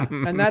 Yeah.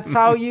 And that's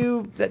how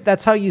you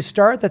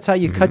start. That's how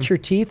you cut your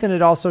teeth. And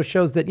it also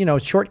shows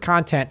that, short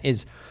content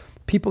is...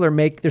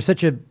 There's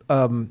such a...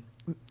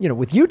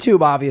 with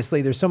YouTube,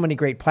 obviously, there's so many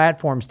great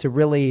platforms to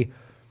really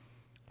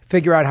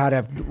figure out how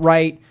to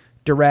write,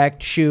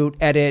 direct, shoot,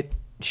 edit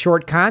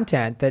short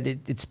content that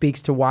it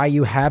speaks to why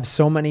you have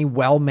so many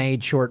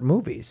well-made short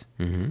movies.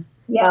 Mm-hmm.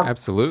 Yeah,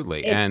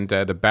 absolutely. And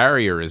the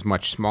barrier is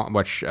much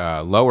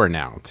lower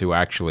now to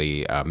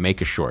actually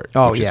make a short,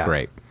 which is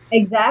great.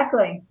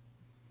 Exactly.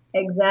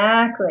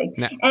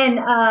 Now, and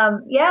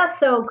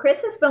so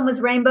Chris's film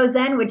was Rainbow's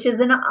End, which is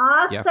an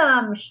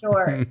awesome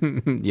short.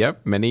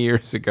 Yep, many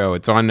years ago.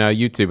 It's on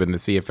YouTube in the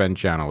CFN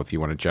channel if you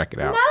want to check it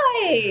out.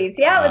 Nice.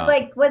 Yeah,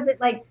 it was it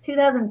like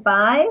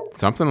 2005?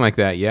 Something like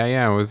that.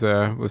 Yeah. It was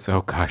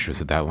oh gosh, was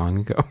it that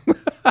long ago?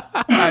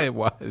 It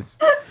was.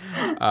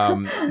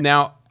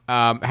 Now,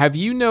 have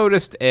you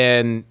noticed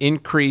an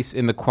increase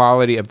in the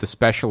quality of the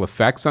special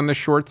effects on the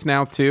shorts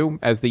now too,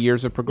 as the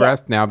years have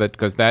progressed? Yeah. Now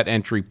because that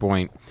entry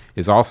point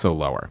is also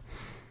lower.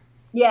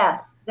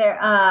 Yes,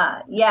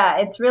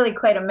 it's really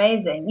quite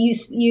amazing.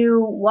 You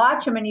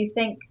watch them and you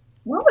think,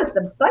 what was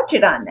the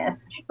budget on this?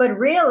 But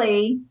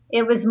really,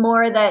 it's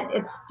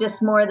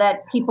just more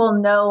that people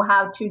know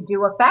how to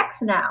do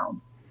effects now,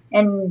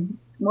 and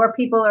more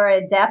people are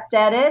adept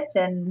at it,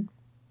 and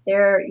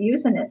they're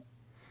using it.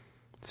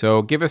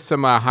 So give us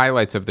some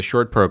highlights of the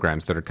short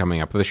programs that are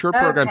coming up. The short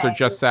programs are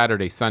just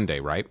Saturday, Sunday,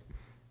 right?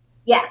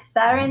 Yes,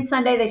 Saturday and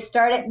Sunday, they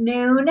start at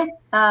noon.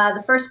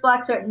 The first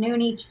blocks are at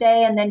noon each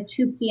day, and then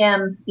 2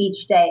 p.m.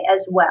 each day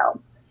as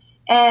well.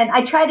 And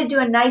I try to do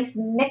a nice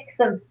mix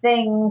of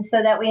things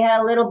so that we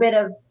had a little bit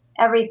of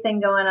everything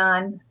going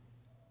on.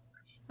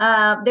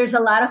 There's a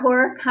lot of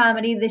horror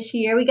comedy this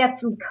year. We got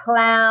some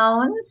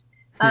clowns.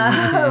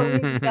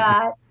 We've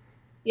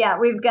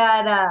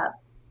got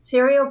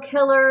serial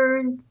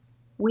killers.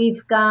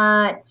 We've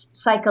got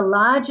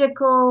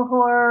psychological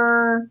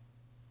horror.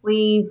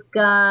 We've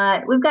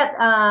got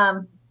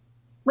some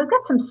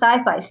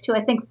sci-fis too.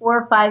 I think 4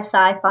 or 5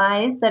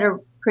 sci-fis that are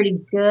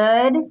pretty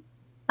good.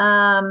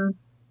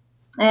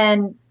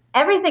 And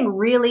everything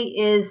really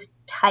is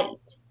tight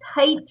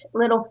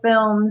little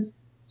films,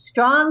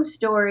 strong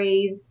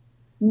stories,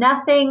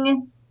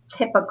 nothing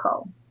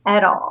typical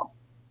at all.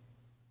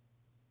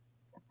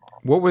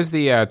 What was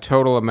the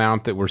total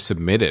amount that were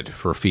submitted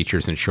for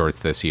features and shorts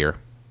this year?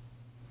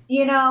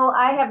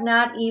 I have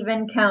not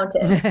even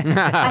counted.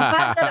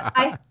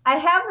 I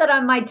have that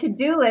on my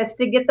to-do list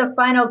to get the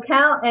final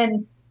count,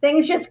 and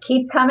things just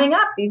keep coming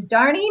up, these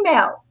darn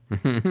emails.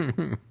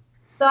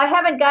 So I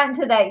haven't gotten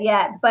to that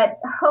yet, but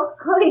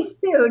hopefully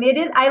soon. It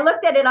is. I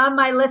looked at it on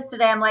my list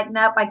today. I'm like,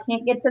 nope, I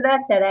can't get to that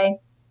today.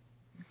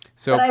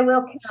 So, but I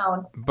will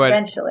count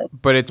eventually.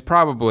 But it's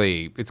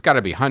got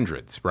to be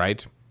hundreds,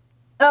 right?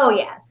 Oh,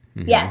 yes.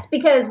 Mm-hmm. Yes,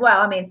 because,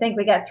 I think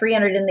we got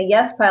 300 in the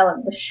yes pile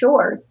of the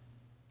shorts.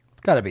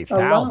 It's got to be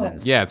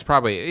thousands. Yeah,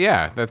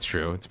 that's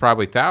true. It's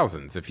probably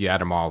thousands if you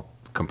add them all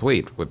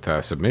complete with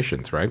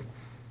submissions, right?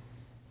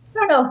 I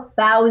don't know if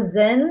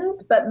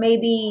thousands, but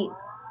maybe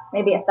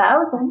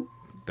 1,000.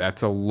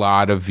 That's a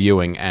lot of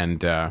viewing.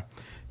 And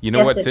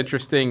what's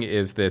interesting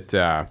is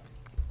that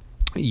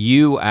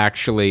you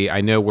actually,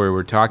 I know we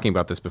were talking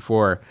about this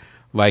before,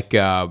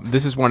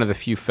 this is one of the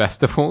few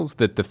festivals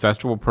that the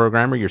festival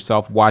programmer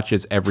yourself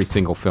watches every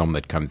single film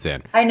that comes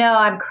in. I know,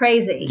 I'm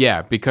crazy.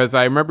 Yeah, because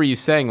I remember you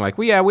saying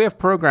we have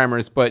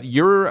programmers, but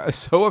you're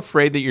so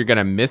afraid that you're going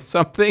to miss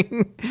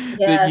something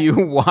that you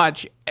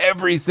watch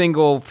every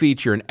single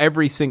feature and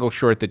every single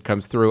short that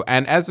comes through.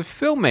 And as a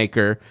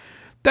filmmaker,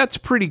 that's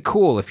pretty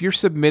cool. If you're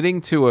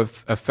submitting to a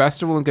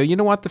festival and go, you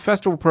know what, the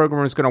festival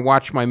programmer is going to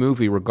watch my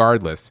movie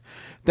regardless,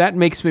 that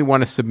makes me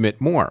want to submit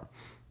more.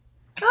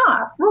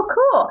 Ah, well,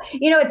 cool.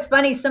 It's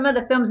funny. Some of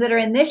the films that are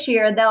in this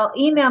year, they'll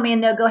email me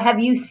and they'll go, have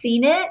you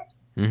seen it?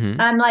 Mm-hmm.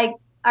 I'm like,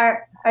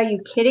 are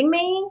you kidding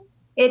me?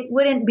 It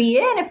wouldn't be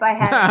in if I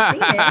hadn't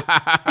seen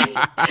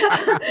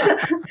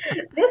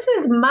it. This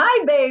is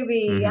my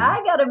baby. Mm-hmm.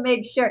 I got to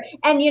make sure.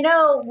 And,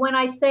 when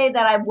I say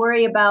that I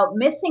worry about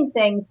missing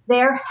things,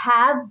 there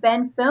have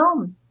been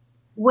films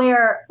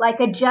where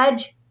a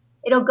judge,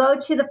 it'll go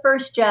to the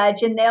first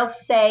judge and they'll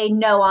say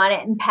no on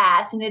it and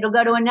pass. And it'll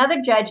go to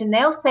another judge and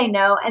they'll say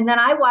no. And then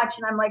I watch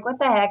and I'm like, what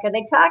the heck are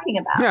they talking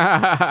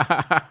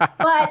about?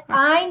 But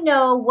I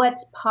know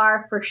what's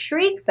par for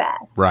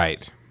Shriekfest.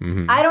 Right.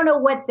 Mm-hmm. I don't know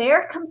what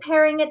they're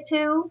comparing it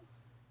to.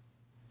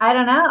 I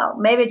don't know.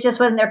 Maybe it just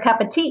wasn't their cup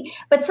of tea.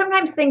 But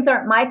sometimes things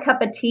aren't my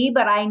cup of tea,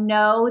 but I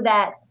know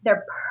that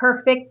they're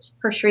perfect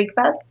for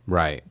Shriekfest.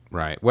 Right.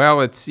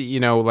 Well, it's,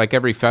 like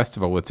every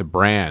festival, it's a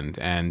brand.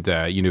 And,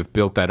 you've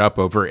built that up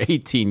over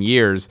 18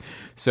 years.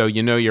 So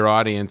you know your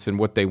audience and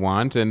what they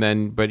want.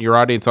 But your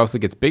audience also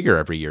gets bigger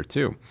every year,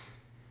 too.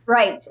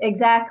 Right.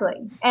 Exactly.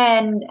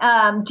 And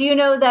do you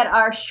know that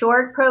our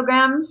short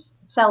programs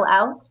sell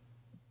out?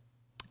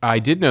 I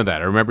did know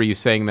that. I remember you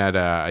saying that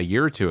a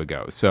year or two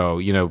ago. So,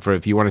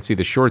 if you want to see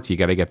the shorts, you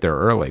got to get there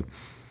early.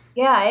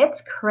 Yeah,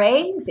 it's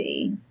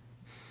crazy.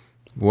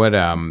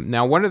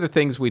 Now, one of the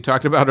things we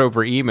talked about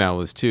over email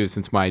is, too,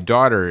 since my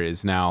daughter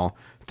is now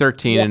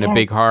 13 and a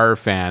big horror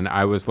fan,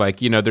 I was like,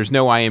 there's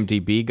no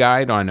IMDb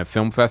guide on a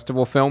film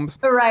festival films.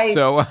 Right.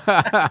 So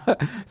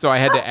so I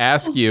had to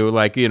ask you,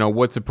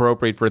 what's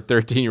appropriate for a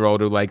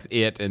 13-year-old who likes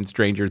It and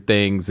Stranger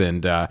Things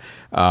and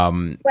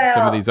some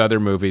of these other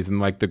movies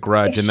and The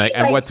Grudge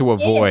and what to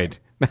avoid.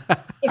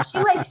 If she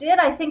likes It,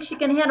 I think she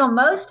can handle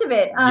most of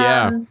it.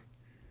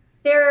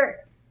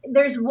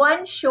 There's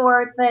one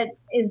short that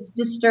is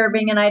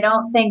disturbing and I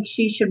don't think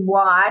she should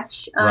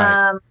watch.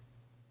 Right.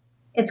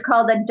 It's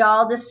called A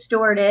Doll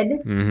Distorted.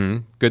 Mm-hmm.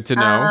 Good to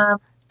know.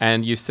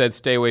 And you said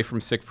stay away from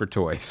Sick for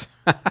Toys.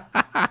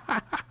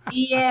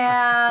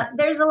 Yeah,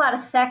 there's a lot of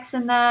sex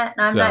in that.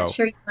 And I'm not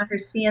sure you want her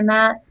seeing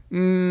that.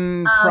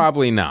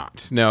 Probably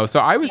not. No.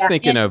 So I was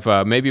thinking of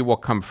maybe we'll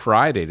come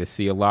Friday to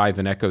see Alive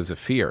and Echoes of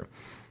Fear.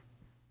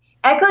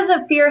 Echoes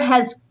of Fear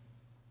has...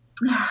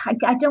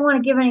 I don't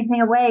want to give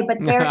anything away, but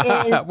there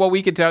is... Well,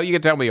 you can tell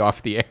me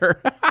off the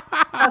air.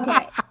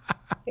 Okay.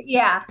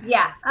 Yeah.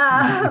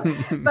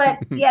 But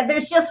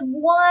there's just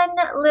one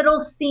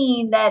little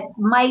scene that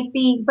might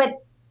be, but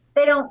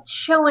they don't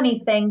show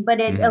anything, but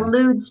it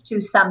alludes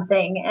to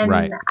something. And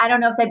I don't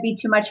know if that'd be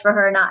too much for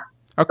her or not.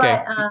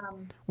 Okay. But,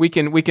 we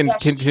can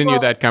continue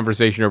that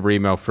conversation over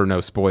email for no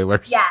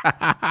spoilers.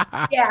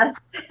 Yeah. Yes.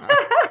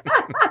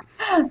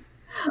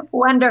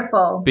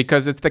 Wonderful.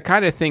 Because it's the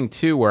kind of thing,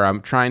 too, where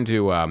I'm trying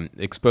to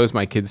expose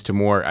my kids to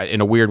more,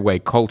 in a weird way,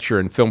 culture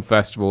and film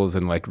festivals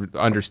and, like,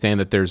 understand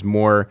that there's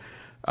more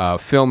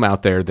film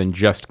out there than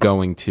just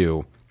going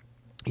to,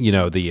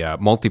 the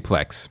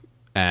multiplex.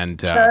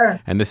 And Sure.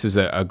 and this is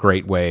a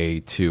great way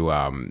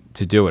to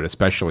do it,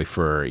 especially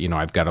for,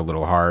 I've got a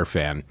little horror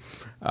fan.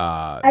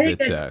 I think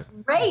that's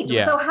great.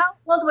 yeah. So how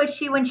old was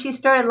she when she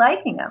started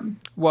liking them?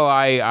 Well,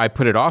 I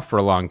put it off for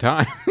a long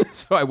time,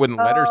 so I wouldn't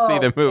let her see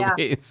the movie.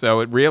 Yeah.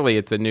 So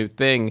it's a new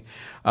thing.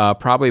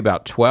 Probably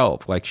about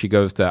 12. Like, she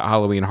goes to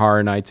Halloween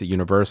Horror Nights at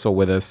Universal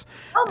with us.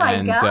 Oh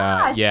my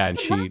gosh! And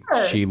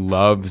she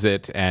loves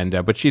it.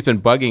 And but she's been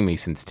bugging me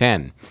since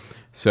 10.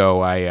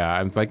 So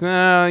I was like,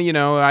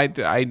 no,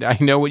 I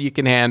know what you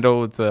can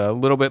handle. It's a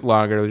little bit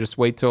longer. Just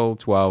wait till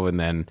 12, and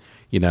then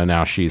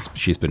now she's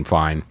been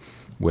fine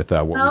with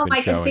what we've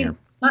been showing her.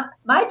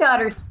 My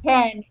daughter's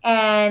 10,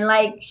 and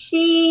like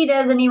she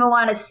doesn't even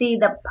want to see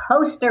the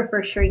poster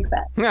for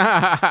Shriekfest.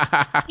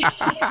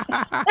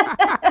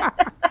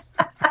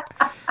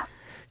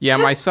 Yeah,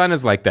 my son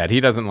is like that. He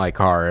doesn't like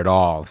horror at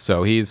all.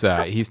 So he's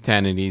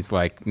 10, and he's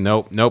like,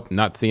 nope,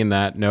 not seeing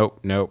that. Nope.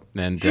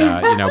 And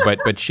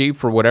but she,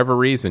 for whatever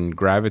reason,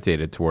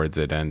 gravitated towards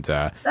it, and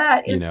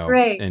that is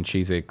great. And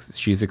she's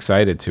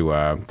excited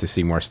to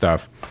see more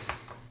stuff.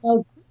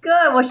 Oh,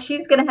 good. Well,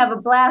 she's going to have a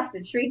blast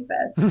at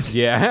Shriekfest.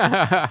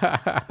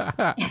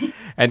 Yeah.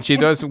 And she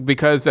does,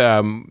 because,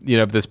 of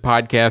this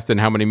podcast and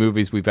how many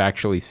movies we've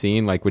actually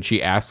seen. Like, when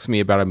she asks me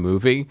about a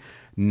movie,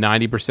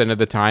 90% of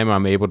the time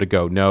I'm able to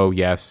go, no,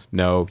 yes,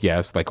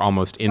 like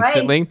almost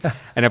instantly. Right.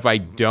 And if I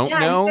don't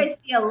know. You guys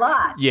see a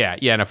lot. Yeah.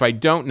 And if I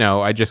don't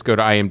know, I just go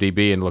to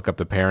IMDb and look up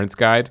the parent's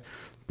guide.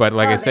 But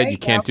like I said, you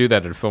can't do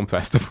that at a film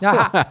festival.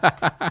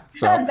 That's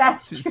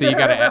true. So you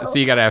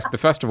gotta ask the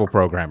festival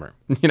programmer,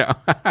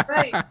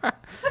 Right.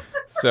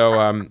 So,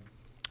 all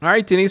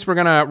right, Denise, we're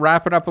gonna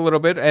wrap it up a little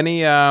bit.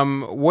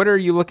 What are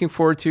you looking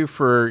forward to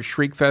for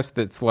Shriekfest?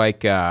 That's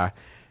like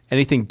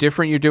anything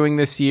different you're doing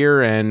this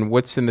year, and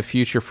what's in the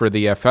future for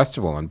the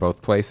festival in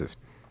both places?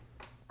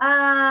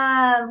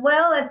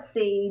 Well, let's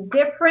see.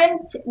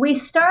 Different. We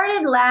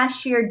started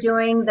last year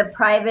doing the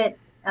private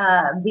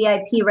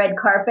VIP red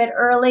carpet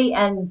early,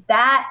 and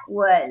that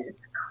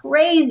was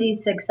crazy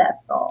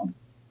successful.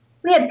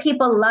 We had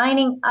people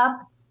lining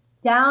up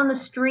down the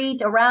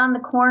street, around the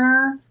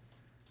corner,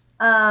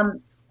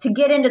 to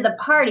get into the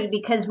party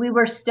because we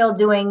were still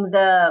doing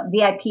the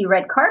VIP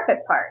red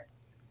carpet part.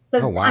 So,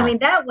 oh, wow. I mean,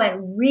 that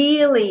went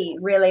really,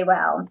 really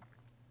well.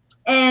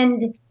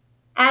 And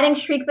adding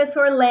Shriekfest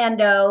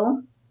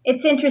Orlando,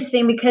 it's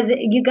interesting because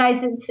you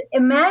guys,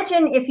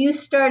 imagine if you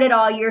started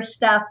all your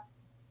stuff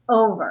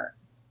over.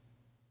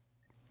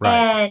 Right.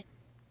 And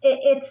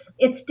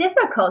it's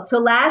difficult. So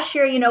last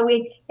year,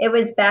 it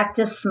was back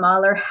to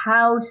smaller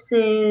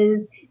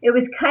houses. It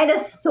was kind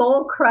of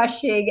soul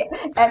crushing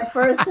at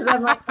first because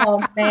I'm like,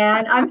 oh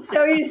man, I'm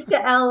so used to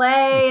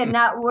LA and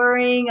not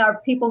worrying,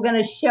 are people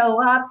going to show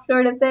up,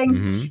 sort of thing.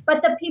 Mm-hmm.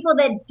 But the people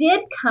that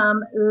did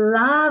come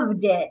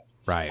loved it.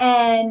 Right.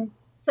 And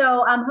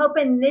so I'm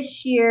hoping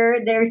this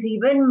year there's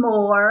even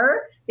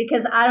more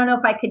because I don't know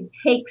if I could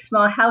take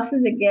small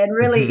houses again.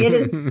 Really, it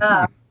is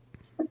tough.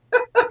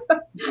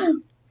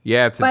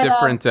 Yeah, it's a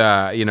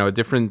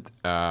different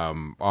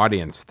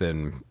audience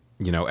than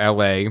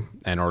LA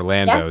and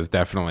Orlando is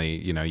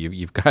definitely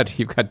you've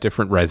got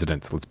different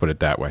residents. Let's put it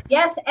that way.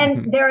 Yes,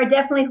 and there are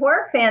definitely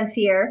horror fans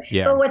here.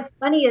 Yeah. But what's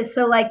funny is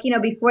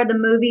before the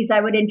movies,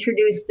 I would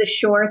introduce the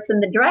shorts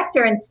and the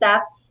director and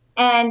stuff,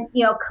 and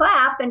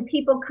clap, and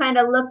people kind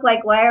of look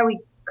like, why are we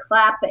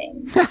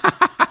clapping?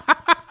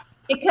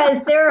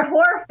 Because they're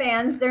horror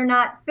fans, they're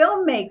not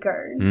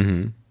filmmakers.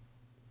 Mm-hmm.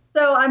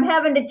 So I'm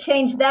having to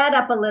change that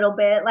up a little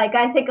bit. Like,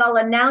 I think I'll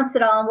announce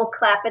it all and we'll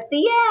clap at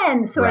the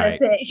end, sort of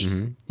thing.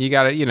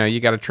 Mm-hmm.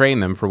 You gotta train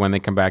them for when they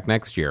come back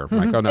next year.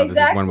 Like, oh no, Exactly.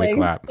 This is when we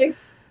clap.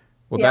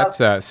 Well,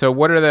 that's so.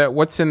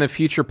 What's in the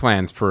future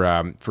plans for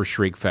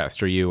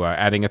Shriekfest? Are you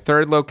adding a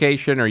third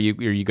location? Are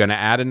you going to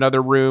add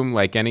another room?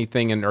 Like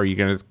anything, or are you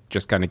going to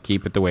just kind of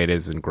keep it the way it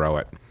is and grow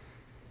it?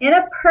 In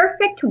a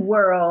perfect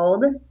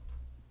world,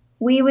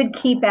 we would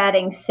keep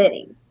adding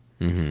cities.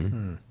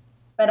 Mm-hmm.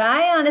 But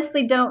I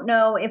honestly don't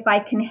know if I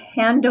can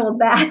handle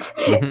that.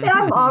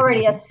 I'm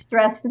already a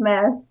stressed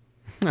mess.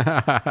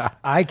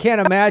 I can't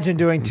imagine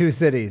doing 2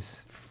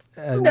 cities.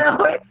 No,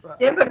 it's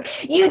difficult.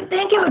 You'd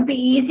think it would be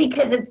easy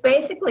because it's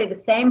basically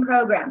the same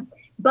program.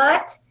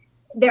 But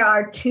there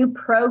are 2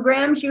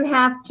 programs you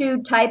have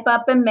to type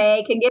up and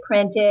make and get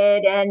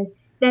printed. And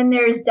then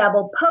there's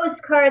double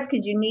postcards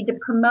because you need to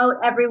promote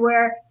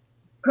everywhere.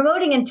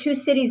 Promoting in 2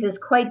 cities is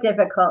quite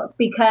difficult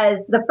because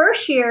the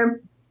first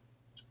year,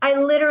 I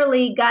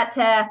literally got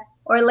to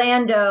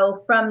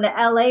Orlando from the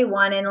LA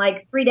one, and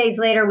like 3 days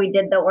later, we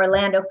did the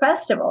Orlando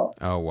Festival.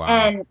 Oh, wow.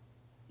 And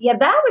yeah,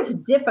 that was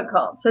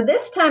difficult. So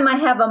this time I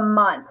have a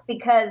month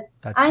because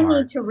I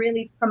need to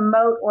really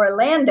promote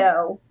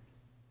Orlando.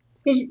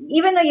 Because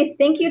even though you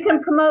think you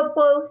can promote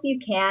both, you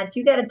can't.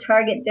 You got to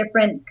target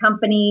different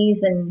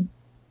companies and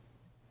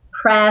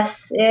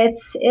press.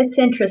 It's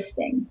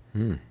interesting.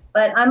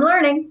 but I'm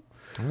learning.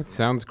 That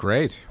sounds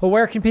great. Well,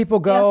 where can people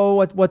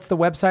go? What's the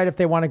website if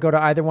they want to go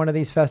to either one of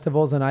these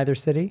festivals in either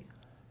city?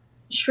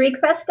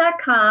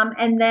 Shriekfest.com,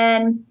 and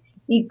then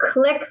you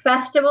click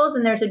festivals,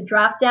 and there's a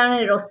drop down,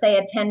 and it'll say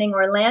attending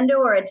Orlando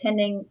or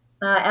attending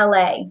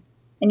LA.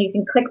 And you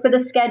can click for the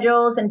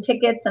schedules and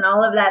tickets, and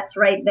all of that's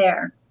right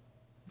there.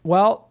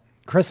 Well,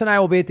 Chris and I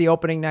will be at the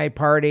opening night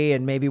party,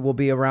 and maybe we'll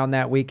be around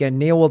that weekend.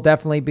 Neil will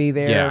definitely be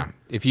there. Yeah.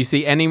 If you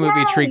see any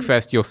movie at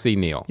Shriekfest, you'll see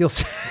Neil. You'll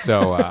see.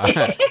 So,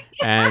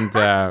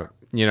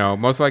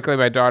 most likely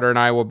my daughter and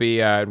I will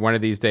be one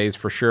of these days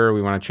for sure.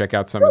 We want to check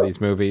out some of these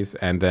movies.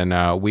 And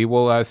then we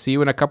will see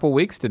you in a couple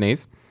weeks,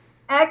 Denise.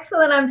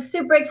 Excellent. I'm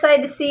super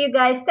excited to see you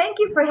guys. Thank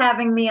you for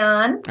having me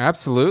on.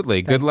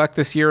 Absolutely. Good luck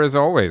this year as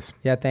always.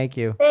 Yeah, thank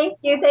you. Thank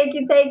you.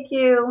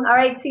 All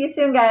right. See you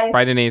soon, guys.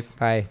 Bye, Denise.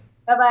 Bye.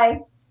 Bye-bye.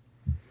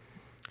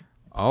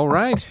 All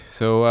right.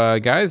 So,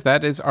 guys,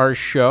 that is our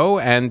show.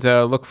 And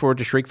look forward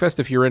to Shriekfest.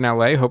 If you're in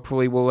LA,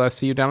 hopefully we'll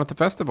see you down at the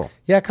festival.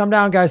 Yeah, come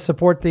down, guys.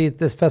 Support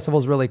this festival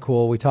is really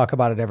cool. We talk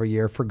about it every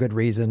year for good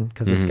reason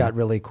because it's got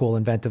really cool,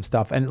 inventive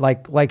stuff. And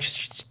like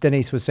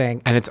Denise was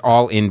saying. And it's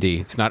all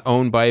indie. It's not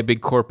owned by a big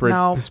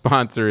corporate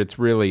sponsor. It's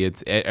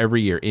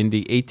every year.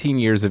 Indie. 18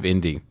 years of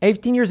indie.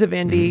 18 years of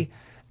indie. Mm-hmm.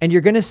 And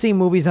you're going to see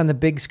movies on the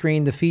big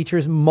screen, the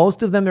features.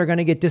 Most of them are going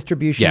to get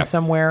distribution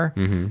somewhere.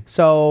 Mm-hmm.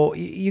 So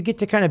you get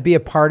to kind of be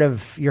a part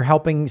of, you're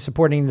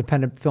supporting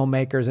independent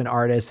filmmakers and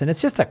artists. And it's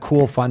just a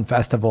cool, fun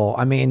festival.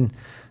 I mean,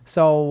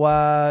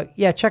 so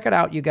check it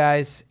out, you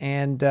guys.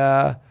 And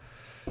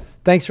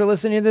thanks for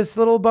listening to this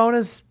little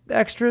bonus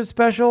extra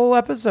special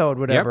episode,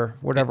 whatever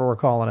we're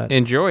calling it.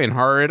 Enjoy and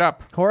horror it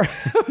up.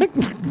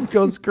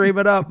 Go scream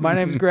it up. My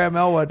name's Graham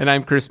Elwood. And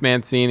I'm Chris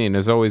Mancini. And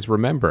as always,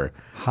 remember,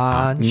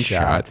 Han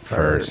shot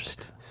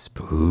first.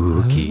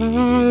 Spooky.